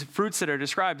look at these fruits that are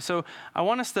described. So I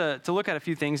want us to look at a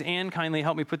few things. Anne kindly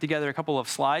helped me put together a couple of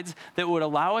slides that would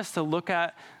allow us to look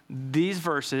at these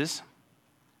verses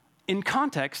in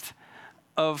context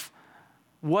of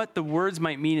what the words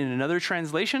might mean in another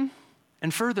translation,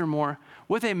 and furthermore,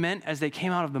 what they meant as they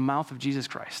came out of the mouth of Jesus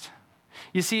Christ.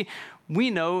 You see, we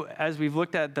know as we've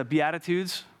looked at the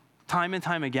Beatitudes time and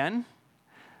time again,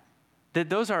 that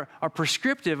those are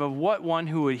prescriptive of what one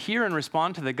who would hear and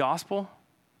respond to the gospel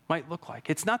might look like.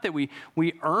 It's not that we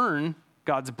earn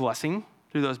God's blessing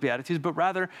through those Beatitudes, but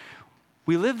rather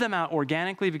we live them out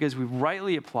organically because we've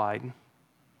rightly applied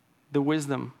the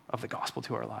wisdom of the gospel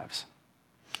to our lives.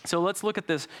 So let's look at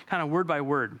this kind of word by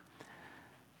word.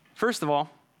 First of all,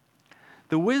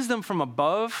 the wisdom from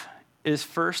above is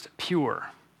first pure.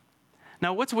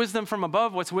 Now, what's wisdom from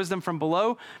above? What's wisdom from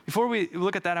below? Before we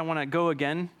look at that, I want to go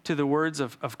again to the words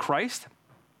of Christ.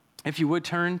 If you would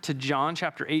turn to John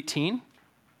chapter 18.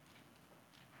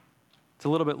 It's a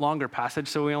little bit longer passage,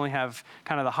 so we only have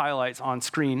kind of the highlights on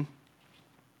screen.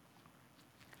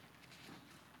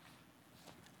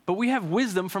 But we have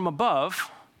wisdom from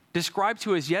above described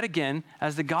to us yet again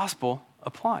as the gospel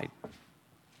applied.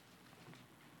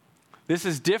 This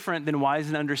is different than wise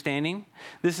and understanding.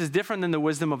 This is different than the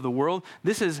wisdom of the world.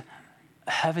 This is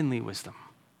heavenly wisdom.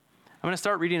 I'm going to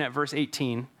start reading at verse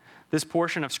 18. This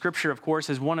portion of Scripture, of course,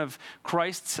 is one of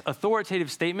Christ's authoritative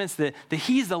statements that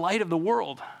he's the light of the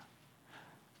world,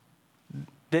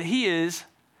 that he is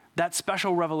that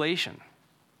special revelation,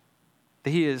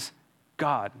 that he is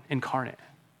God incarnate,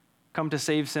 come to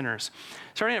save sinners.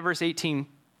 Starting at verse 18,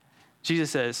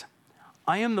 Jesus says,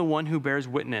 I am the one who bears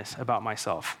witness about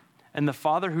myself, and the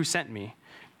Father who sent me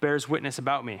bears witness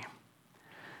about me.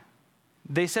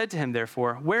 They said to him,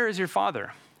 therefore, where is your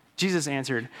Father? Jesus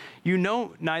answered, you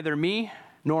know neither me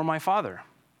nor my Father.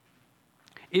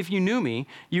 If you knew me,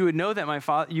 you would know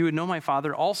that you would know my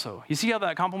Father also. You see how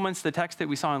that complements the text that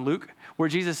we saw in Luke, where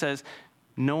Jesus says,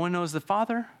 no one knows the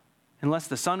Father unless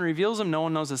the Son reveals him. No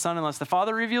one knows the Son unless the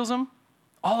Father reveals him.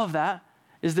 All of that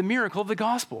is the miracle of the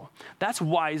gospel. That's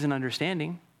wise and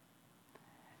understanding.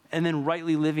 And then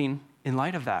rightly living in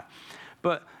light of that.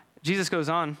 But Jesus goes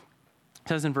on,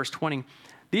 says in verse 20,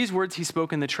 these words he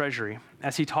spoke in the treasury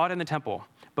as he taught in the temple,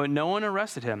 but no one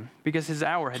arrested him because his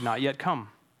hour had not yet come.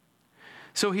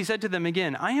 So he said to them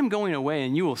again, I am going away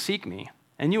and you will seek me,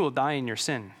 and you will die in your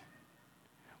sin.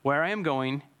 Where I am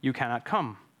going, you cannot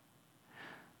come.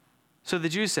 So the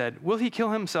Jews said, will he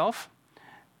kill himself,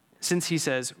 since he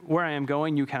says, where I am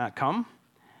going, you cannot come?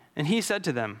 And he said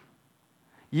to them,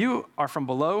 you are from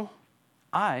below,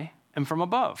 I am from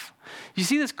above. You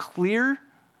see this clear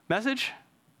message?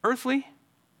 Earthly,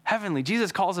 heavenly.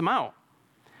 Jesus calls him out.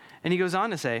 And he goes on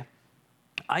to say,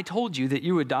 I told you that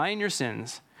you would die in your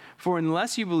sins, for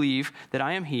unless you believe that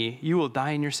I am he, you will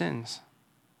die in your sins.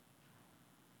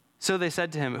 So they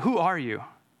said to him, who are you?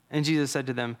 And Jesus said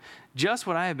to them, just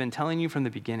what I have been telling you from the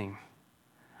beginning.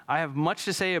 I have much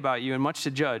to say about you and much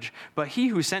to judge, but he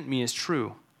who sent me is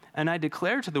true, and I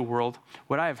declare to the world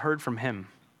what I have heard from him.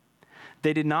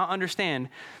 They did not understand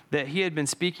that he had been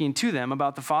speaking to them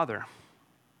about the Father.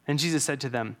 And Jesus said to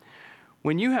them,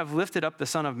 when you have lifted up the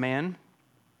Son of Man,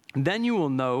 then you will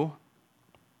know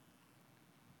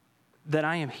that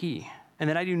I am he, and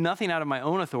that I do nothing out of my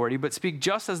own authority, but speak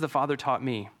just as the Father taught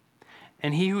me.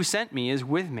 And he who sent me is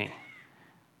with me.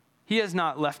 He has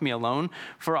not left me alone,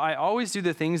 for I always do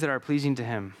the things that are pleasing to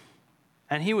him.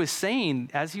 And he was saying,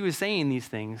 as he was saying these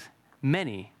things,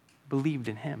 many believed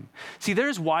in him. See,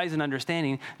 there's wise and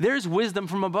understanding. There's wisdom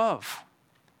from above.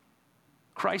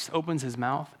 Christ opens his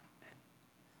mouth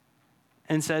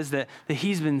and says that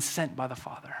he's been sent by the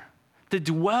Father to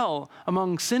dwell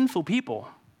among sinful people,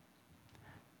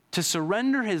 to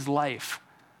surrender his life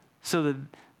so that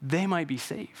they might be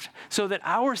saved, so that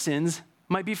our sins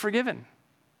might be forgiven,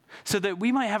 so that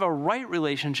we might have a right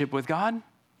relationship with God,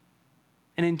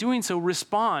 and in doing so,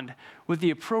 respond with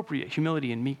the appropriate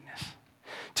humility and meekness.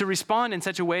 To respond in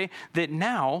such a way that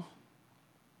now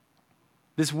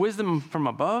this wisdom from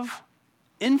above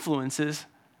influences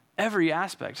every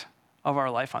aspect of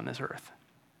our life on this earth.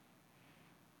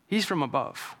 He's from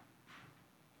above.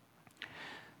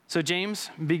 So James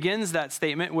begins that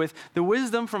statement with the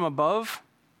wisdom from above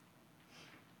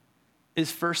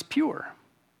is first pure.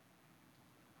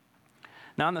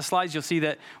 Now on the slides, you'll see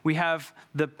that we have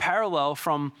the parallel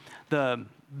from the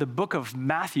book of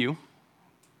Matthew.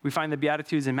 We find the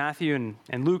Beatitudes in Matthew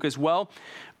and Luke as well.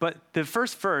 But the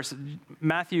first verse,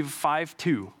 Matthew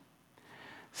 5:2,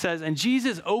 says, and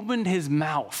Jesus opened his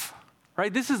mouth,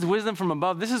 right? This is wisdom from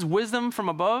above. This is wisdom from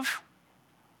above,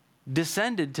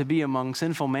 descended to be among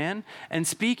sinful man and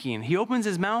speaking. He opens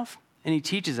his mouth and he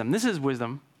teaches them. This is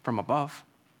wisdom from above,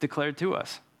 declared to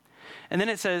us. And then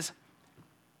it says,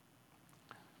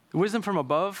 the wisdom from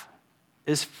above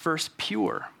is first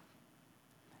pure.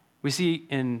 We see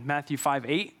in Matthew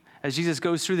 5:8, as Jesus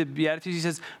goes through the Beatitudes, he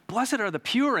says, blessed are the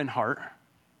pure in heart,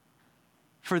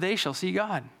 for they shall see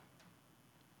God.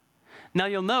 Now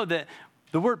you'll know that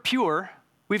the word pure,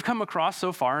 we've come across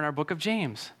so far in our book of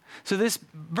James. So this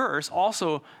verse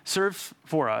also serves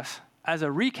for us as a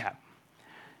recap.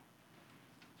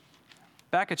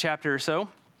 Back a chapter or so,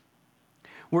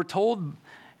 we're told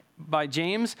by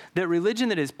James that religion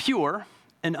that is pure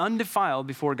and undefiled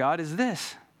before God is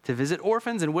this: to visit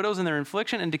orphans and widows in their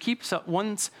affliction and to keep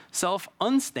one's self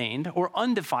unstained or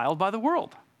undefiled by the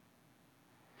world.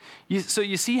 So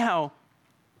you see how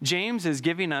James is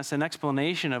giving us an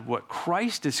explanation of what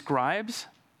Christ describes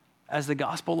as the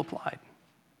gospel applied.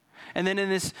 And then in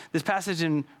this passage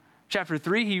in chapter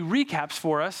 3, he recaps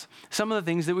for us some of the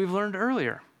things that we've learned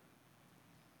earlier.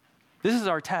 This is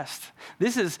our test.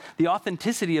 This is the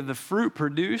authenticity of the fruit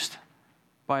produced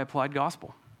by applied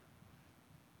gospel.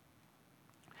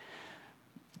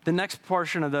 The next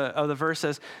portion of the verse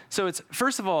says, so it's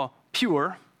first of all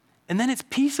pure, and then it's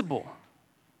peaceable.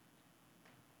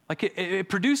 Like it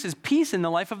produces peace in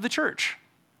the life of the church.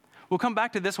 We'll come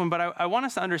back to this one, but I want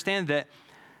us to understand that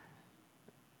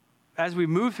as we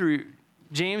move through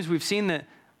James, we've seen that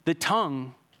the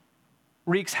tongue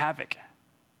wreaks havoc.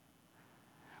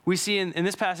 We see in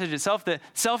this passage itself that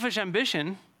selfish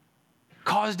ambition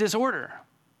caused disorder.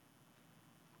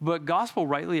 But gospel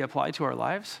rightly applied to our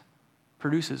lives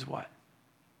produces what?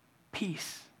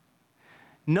 Peace.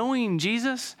 Knowing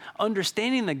Jesus,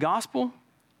 understanding the gospel,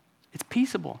 it's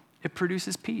peaceable. It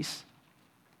produces peace.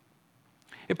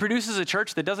 It produces a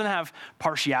church that doesn't have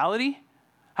partiality,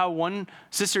 how one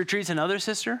sister treats another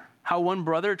sister, how one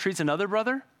brother treats another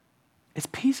brother. It's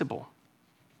peaceable.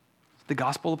 The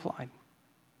gospel applied.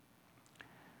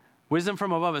 Wisdom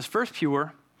from above is first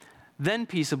pure, then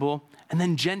peaceable, and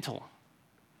then gentle.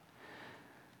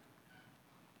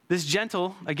 This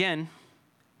gentle, again,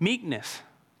 meekness.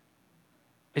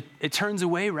 It turns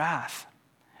away wrath.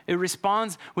 It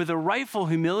responds with a rightful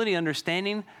humility,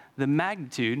 understanding the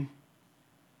magnitude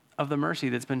of the mercy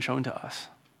that's been shown to us.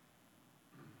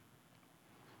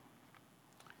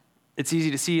 It's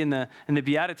easy to see in the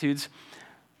Beatitudes,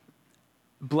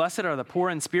 blessed are the poor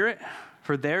in spirit,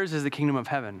 for theirs is the kingdom of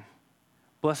heaven.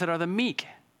 Blessed are the meek,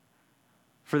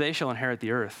 for they shall inherit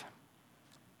the earth.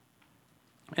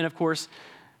 And of course,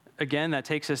 again, that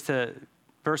takes us to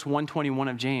verse 121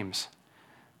 of James.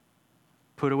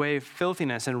 Put away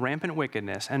filthiness and rampant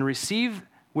wickedness, and receive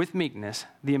with meekness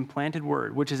the implanted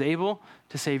word, which is able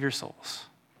to save your souls.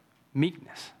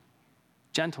 Meekness,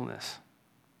 gentleness.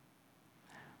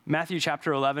 Matthew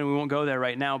chapter 11, we won't go there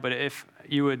right now, but if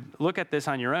you would look at this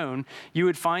on your own, you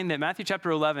would find that Matthew chapter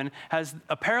 11 has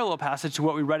a parallel passage to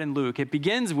what we read in Luke. It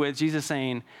begins with Jesus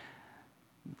saying,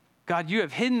 God, you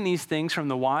have hidden these things from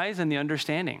the wise and the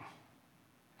understanding.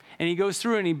 And he goes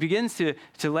through and he begins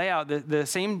to lay out the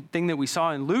same thing that we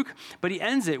saw in Luke, but he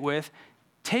ends it with,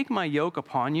 take my yoke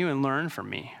upon you and learn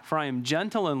from me, for I am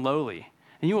gentle and lowly,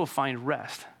 and you will find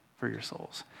rest for your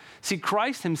souls. See,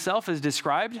 Christ himself is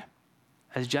described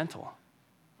as gentle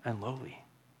and lowly,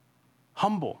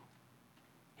 humble.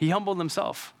 He humbled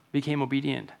himself, became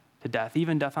obedient to death,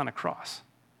 even death on a cross.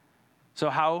 So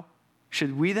how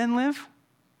should we then live?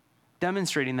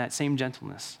 Demonstrating that same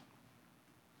gentleness.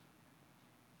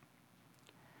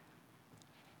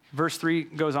 Verse 3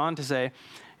 goes on to say,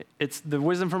 it's the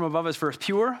wisdom from above is first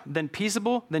pure, then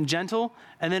peaceable, then gentle,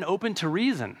 and then open to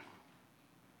reason.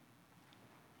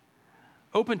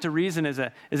 open to reason is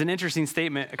an interesting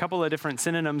statement. A couple of different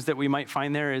synonyms that we might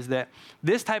find there is that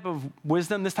this type of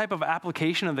wisdom, this type of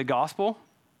application of the gospel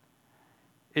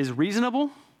is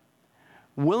reasonable,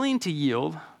 willing to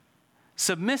yield,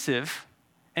 submissive,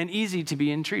 and easy to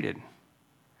be entreated.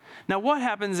 Now, what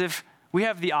happens if we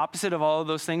have the opposite of all of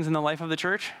those things in the life of the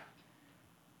church?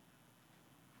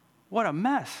 What a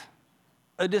mess,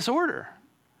 a disorder,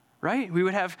 right? We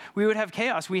would have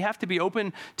chaos. We have to be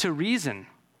open to reason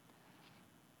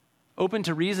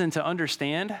to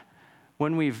understand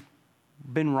when we've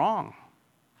been wrong.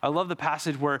 I love the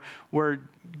passage where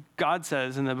God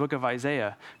says in the book of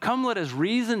Isaiah, "Come, let us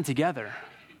reason together.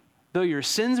 Though your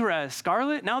sins were as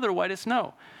scarlet, now they're white as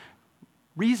snow."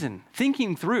 Reason,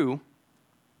 thinking through.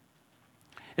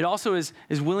 It also is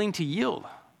willing to yield.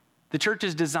 The church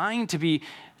is designed to be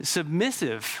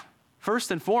submissive, first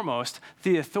and foremost,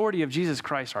 to the authority of Jesus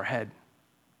Christ, our head.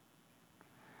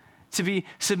 To be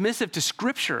submissive to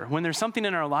Scripture. When there's something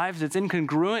in our lives that's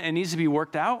incongruent and needs to be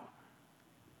worked out,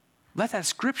 let that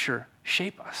Scripture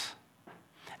shape us.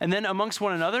 And then amongst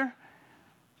one another,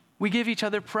 we give each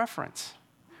other preference.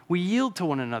 We yield to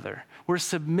one another. We're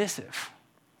submissive.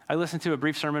 I listened to a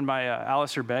brief sermon by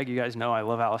Alistair Begg. You guys know I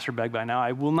love Alistair Begg by now.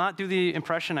 I will not do the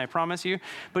impression, I promise you.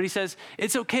 But he says,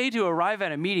 it's okay to arrive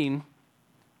at a meeting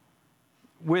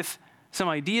with some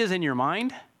ideas in your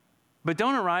mind, but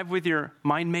don't arrive with your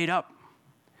mind made up.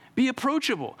 Be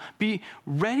approachable. Be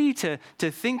ready to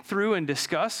think through and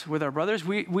discuss with our brothers.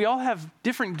 We all have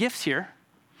different gifts here.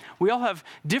 We all have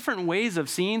different ways of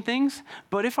seeing things.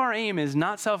 But if our aim is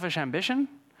not selfish ambition,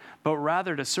 but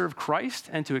rather to serve Christ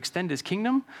and to extend his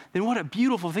kingdom, then what a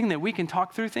beautiful thing that we can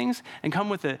talk through things and come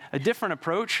with a different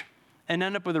approach and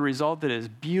end up with a result that is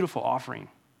beautiful offering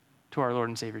to our Lord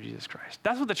and Savior Jesus Christ.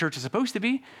 That's what the church is supposed to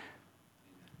be.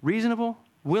 Reasonable,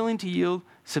 willing to yield,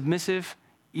 submissive,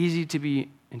 easy to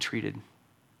be entreated.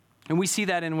 And we see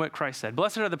that in what Christ said.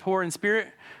 Blessed are the poor in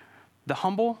spirit, the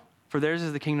humble, for theirs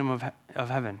is the kingdom of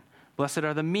heaven. Blessed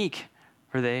are the meek,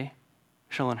 for they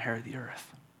shall inherit the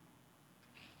earth.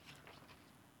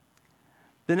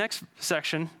 The next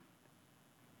section,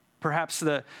 perhaps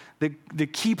the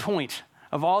key point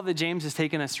of all that James has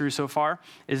taken us through so far,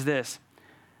 is this.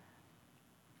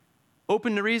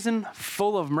 Open to reason,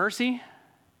 full of mercy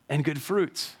and good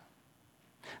fruits.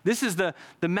 This is the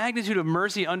magnitude of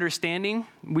mercy understanding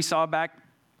we saw back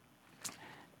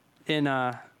in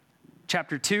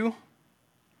chapter 2,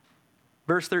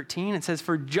 verse 13. It says,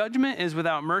 "For judgment is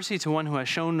without mercy to one who has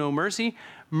shown no mercy.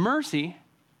 Mercy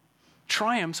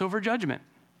triumphs over judgment."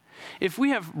 If we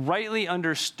have rightly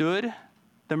understood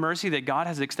the mercy that God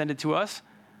has extended to us,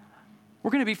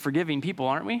 we're going to be forgiving people,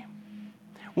 aren't we?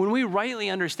 When we rightly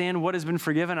understand what has been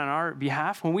forgiven on our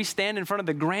behalf, when we stand in front of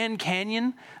the Grand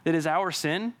Canyon that is our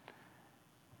sin,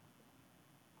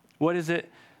 what is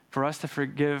it for us to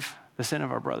forgive the sin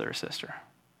of our brother or sister?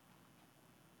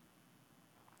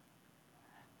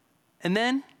 And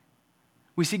then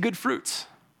we see good fruits,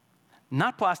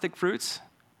 not plastic fruits,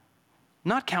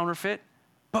 not counterfeit,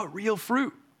 but real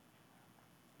fruit.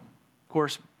 Of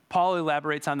course, Paul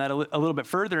elaborates on that a little bit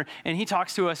further, and he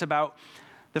talks to us about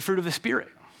the fruit of the Spirit: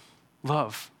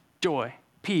 love, joy,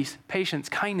 peace, patience,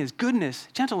 kindness, goodness,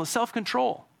 gentleness,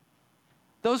 self-control.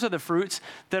 Those are the fruits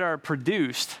that are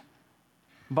produced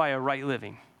by a right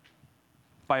living,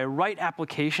 by a right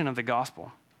application of the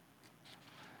gospel.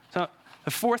 So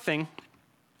the fourth thing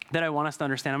that I want us to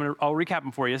understand, I'll recap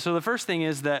them for you. So the first thing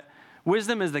is that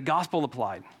wisdom is the gospel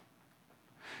applied.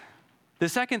 The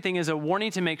second thing is a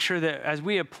warning to make sure that as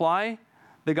we apply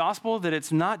the gospel, that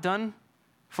it's not done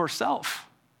for self.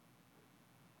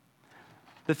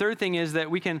 The third thing is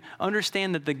that we can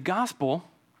understand that the gospel,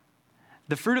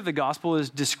 the fruit of the gospel,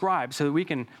 is described so that we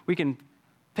can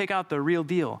pick out the real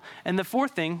deal. And the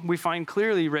fourth thing we find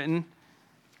clearly written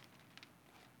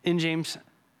in James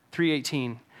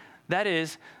 3:18. That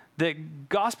is that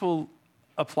gospel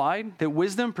applied, that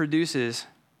wisdom produces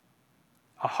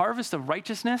a harvest of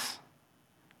righteousness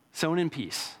sown in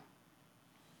peace.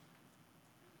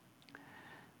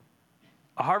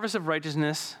 A harvest of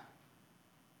righteousness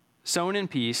sown in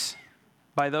peace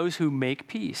by those who make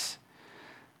peace.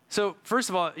 So first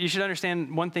of all, you should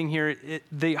understand one thing here.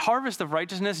 The harvest of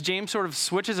righteousness, James sort of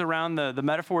switches around the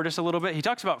metaphor just a little bit. He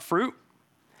talks about fruit.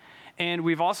 And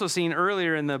we've also seen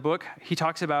earlier in the book, he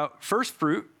talks about first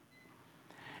fruit.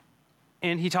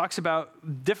 And he talks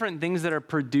about different things that are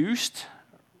produced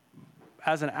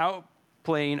as an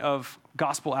outplaying of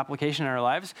gospel application in our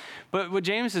lives. But what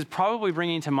James is probably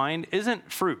bringing to mind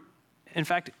isn't fruit. In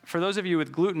fact, for those of you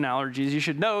with gluten allergies, you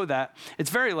should know that it's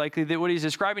very likely that what he's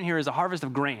describing here is a harvest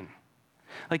of grain.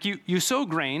 Like you sow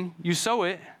grain, you sow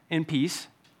it in peace.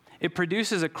 It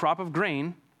produces a crop of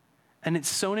grain, and it's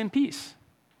sown in peace.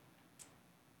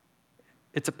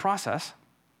 It's a process.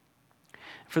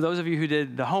 For those of you who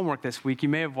did the homework this week, you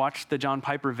may have watched the John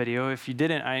Piper video. If you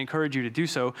didn't, I encourage you to do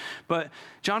so. But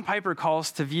John Piper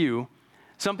calls to view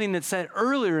something that's said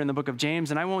earlier in the book of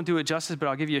James, and I won't do it justice, but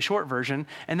I'll give you a short version,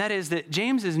 and that is that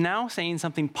James is now saying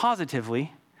something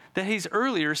positively that he's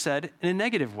earlier said in a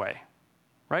negative way,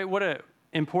 right? What an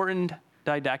important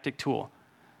didactic tool.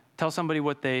 Tell somebody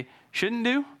what they shouldn't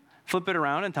do, flip it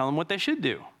around and tell them what they should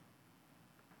do.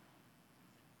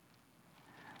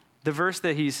 The verse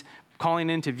that he's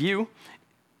calling into view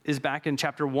is back in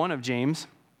chapter 1 of James.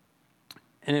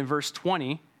 And in verse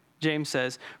 20, James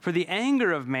says, "For the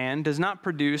anger of man does not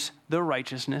produce the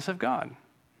righteousness of God."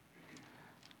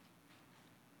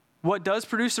 What does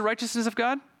produce the righteousness of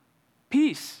God?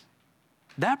 Peace.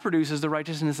 That produces the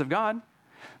righteousness of God.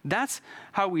 That's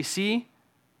how we see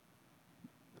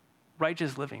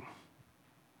righteous living.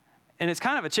 And it's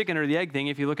kind of a chicken or the egg thing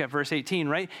if you look at verse 18,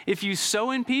 right? If you sow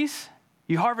in peace,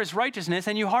 you harvest righteousness,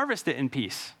 and you harvest it in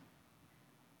peace.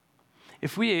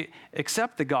 If we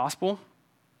accept the gospel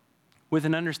with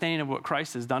an understanding of what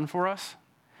Christ has done for us,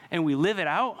 and we live it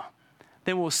out,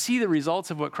 then we'll see the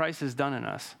results of what Christ has done in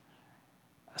us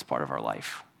as part of our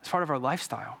life, as part of our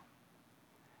lifestyle.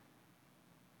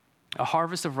 A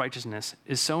harvest of righteousness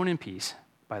is sown in peace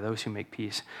by those who make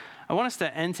peace. I want us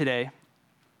to end today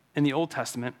in the Old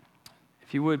Testament.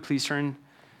 If you would, please turn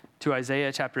to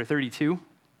Isaiah chapter 32.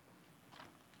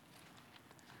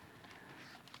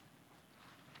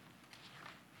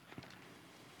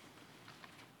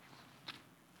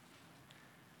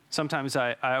 Sometimes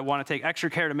I want to take extra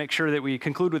care to make sure that we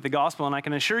conclude with the gospel, and I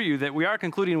can assure you that we are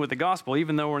concluding with the gospel,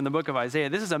 even though we're in the book of Isaiah.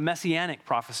 This is a messianic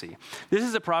prophecy. This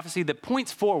is a prophecy that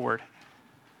points forward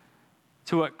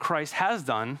to what Christ has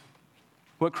done,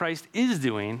 what Christ is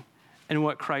doing, and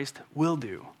what Christ will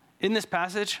do. In this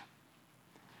passage,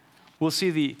 we'll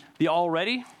see the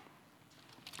already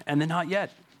and the not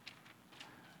yet.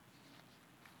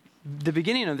 The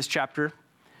beginning of this chapter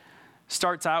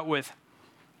starts out with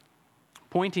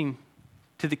pointing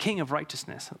to the King of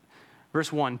righteousness.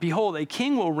 Verse 1, "Behold, a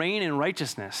king will reign in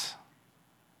righteousness."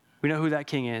 We know who that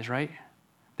king is, right?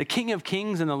 The King of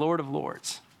kings and the Lord of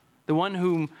lords. The one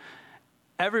whom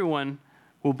everyone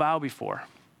will bow before.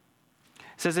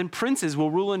 It says, "And princes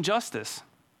will rule in justice.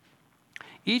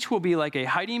 Each will be like a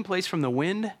hiding place from the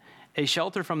wind, a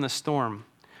shelter from the storm,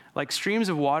 like streams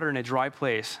of water in a dry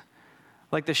place,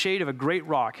 like the shade of a great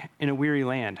rock in a weary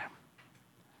land."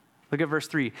 Look at verse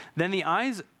 3. "Then the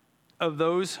eyes of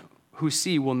those who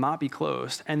see will not be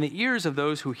closed, and the ears of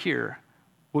those who hear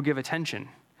will give attention."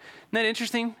 Isn't that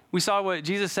interesting? We saw what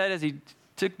Jesus said as he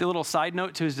took the little side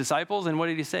note to his disciples, and what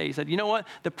did he say? He said, you know what?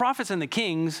 The prophets and the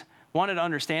kings wanted to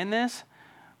understand this,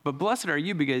 but blessed are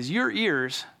you because your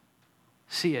ears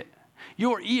see it.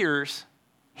 Your ears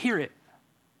hear it.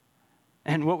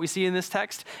 And what we see in this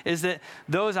text is that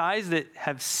those eyes that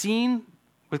have seen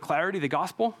with clarity the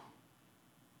gospel,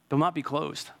 they'll not be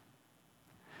closed.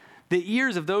 The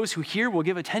ears of those who hear will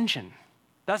give attention.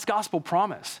 That's gospel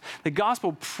promise. The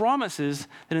gospel promises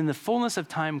that in the fullness of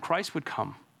time, Christ would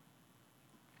come.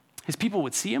 His people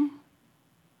would see him.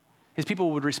 His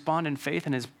people would respond in faith,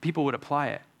 and his people would apply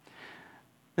it.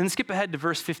 Then skip ahead to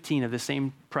verse 15 of the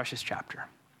same precious chapter.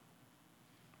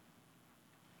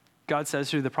 God says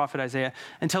through the prophet Isaiah,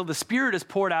 "Until the Spirit is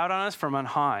poured out on us from on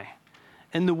high,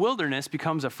 and the wilderness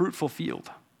becomes a fruitful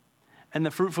field, and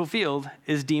the fruitful field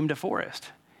is deemed a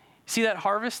forest." See that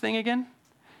harvest thing again?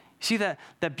 See that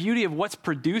beauty of what's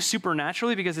produced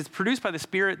supernaturally because it's produced by the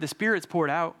Spirit's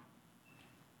poured out.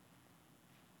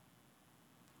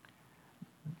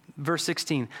 Verse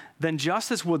 16, "Then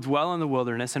justice will dwell in the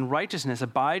wilderness and righteousness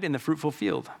abide in the fruitful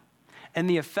field. And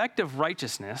the effect of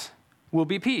righteousness will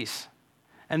be peace,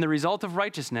 and the result of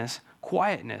righteousness,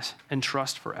 quietness and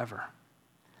trust forever.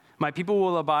 My people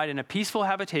will abide in a peaceful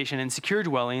habitation, in secure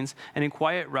dwellings, and in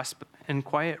quiet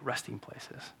resting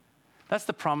places." That's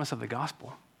the promise of the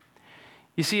gospel.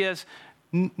 You see, as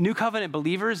new covenant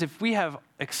believers, if we have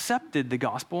accepted the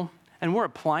gospel and we're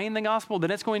applying the gospel,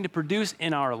 then it's going to produce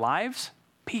in our lives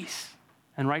peace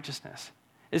and righteousness.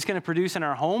 It's going to produce in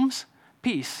our homes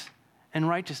peace and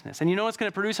righteousness. And you know what's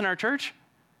going to produce in our church?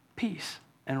 Peace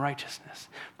and righteousness.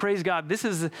 Praise God. This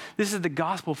is the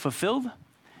gospel fulfilled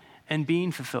and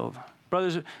being fulfilled.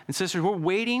 Brothers and sisters, we're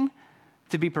waiting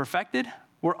to be perfected.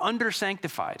 We're under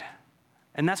sanctified.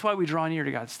 And that's why we draw near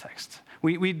to God's text.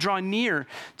 We draw near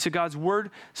to God's word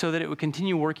so that it would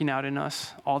continue working out in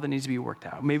us all that needs to be worked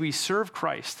out. May we serve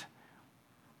Christ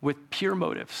with pure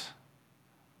motives,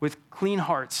 with clean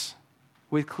hearts,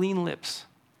 with clean lips,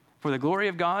 for the glory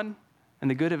of God and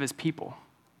the good of his people,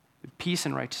 with peace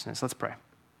and righteousness. Let's pray.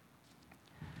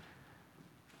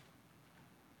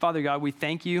 Father God, we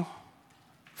thank you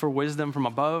for wisdom from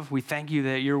above. We thank you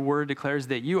that your word declares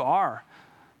that you are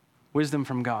wisdom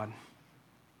from God.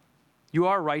 You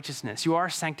are righteousness. You are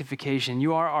sanctification.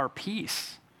 You are our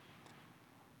peace.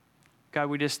 God,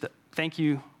 we just thank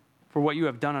you for what you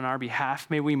have done on our behalf.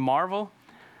 May we marvel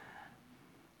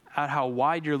at how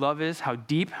wide your love is, how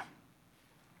deep.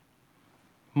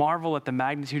 Marvel at the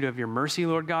magnitude of your mercy,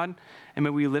 Lord God, and may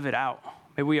we live it out.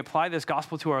 May we apply this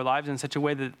gospel to our lives in such a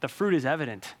way that the fruit is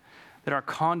evident, that our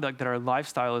conduct, that our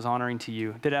lifestyle is honoring to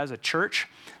you, that as a church,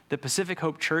 the Pacific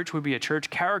Hope Church would be a church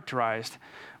characterized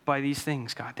by these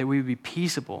things, God, that we would be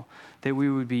peaceable, that we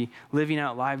would be living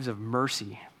out lives of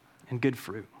mercy and good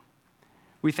fruit.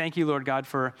 We thank you, Lord God,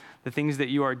 for the things that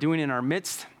you are doing in our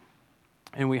midst,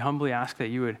 and we humbly ask that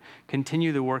you would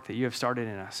continue the work that you have started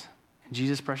in us. In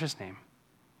Jesus' precious name,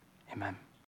 amen.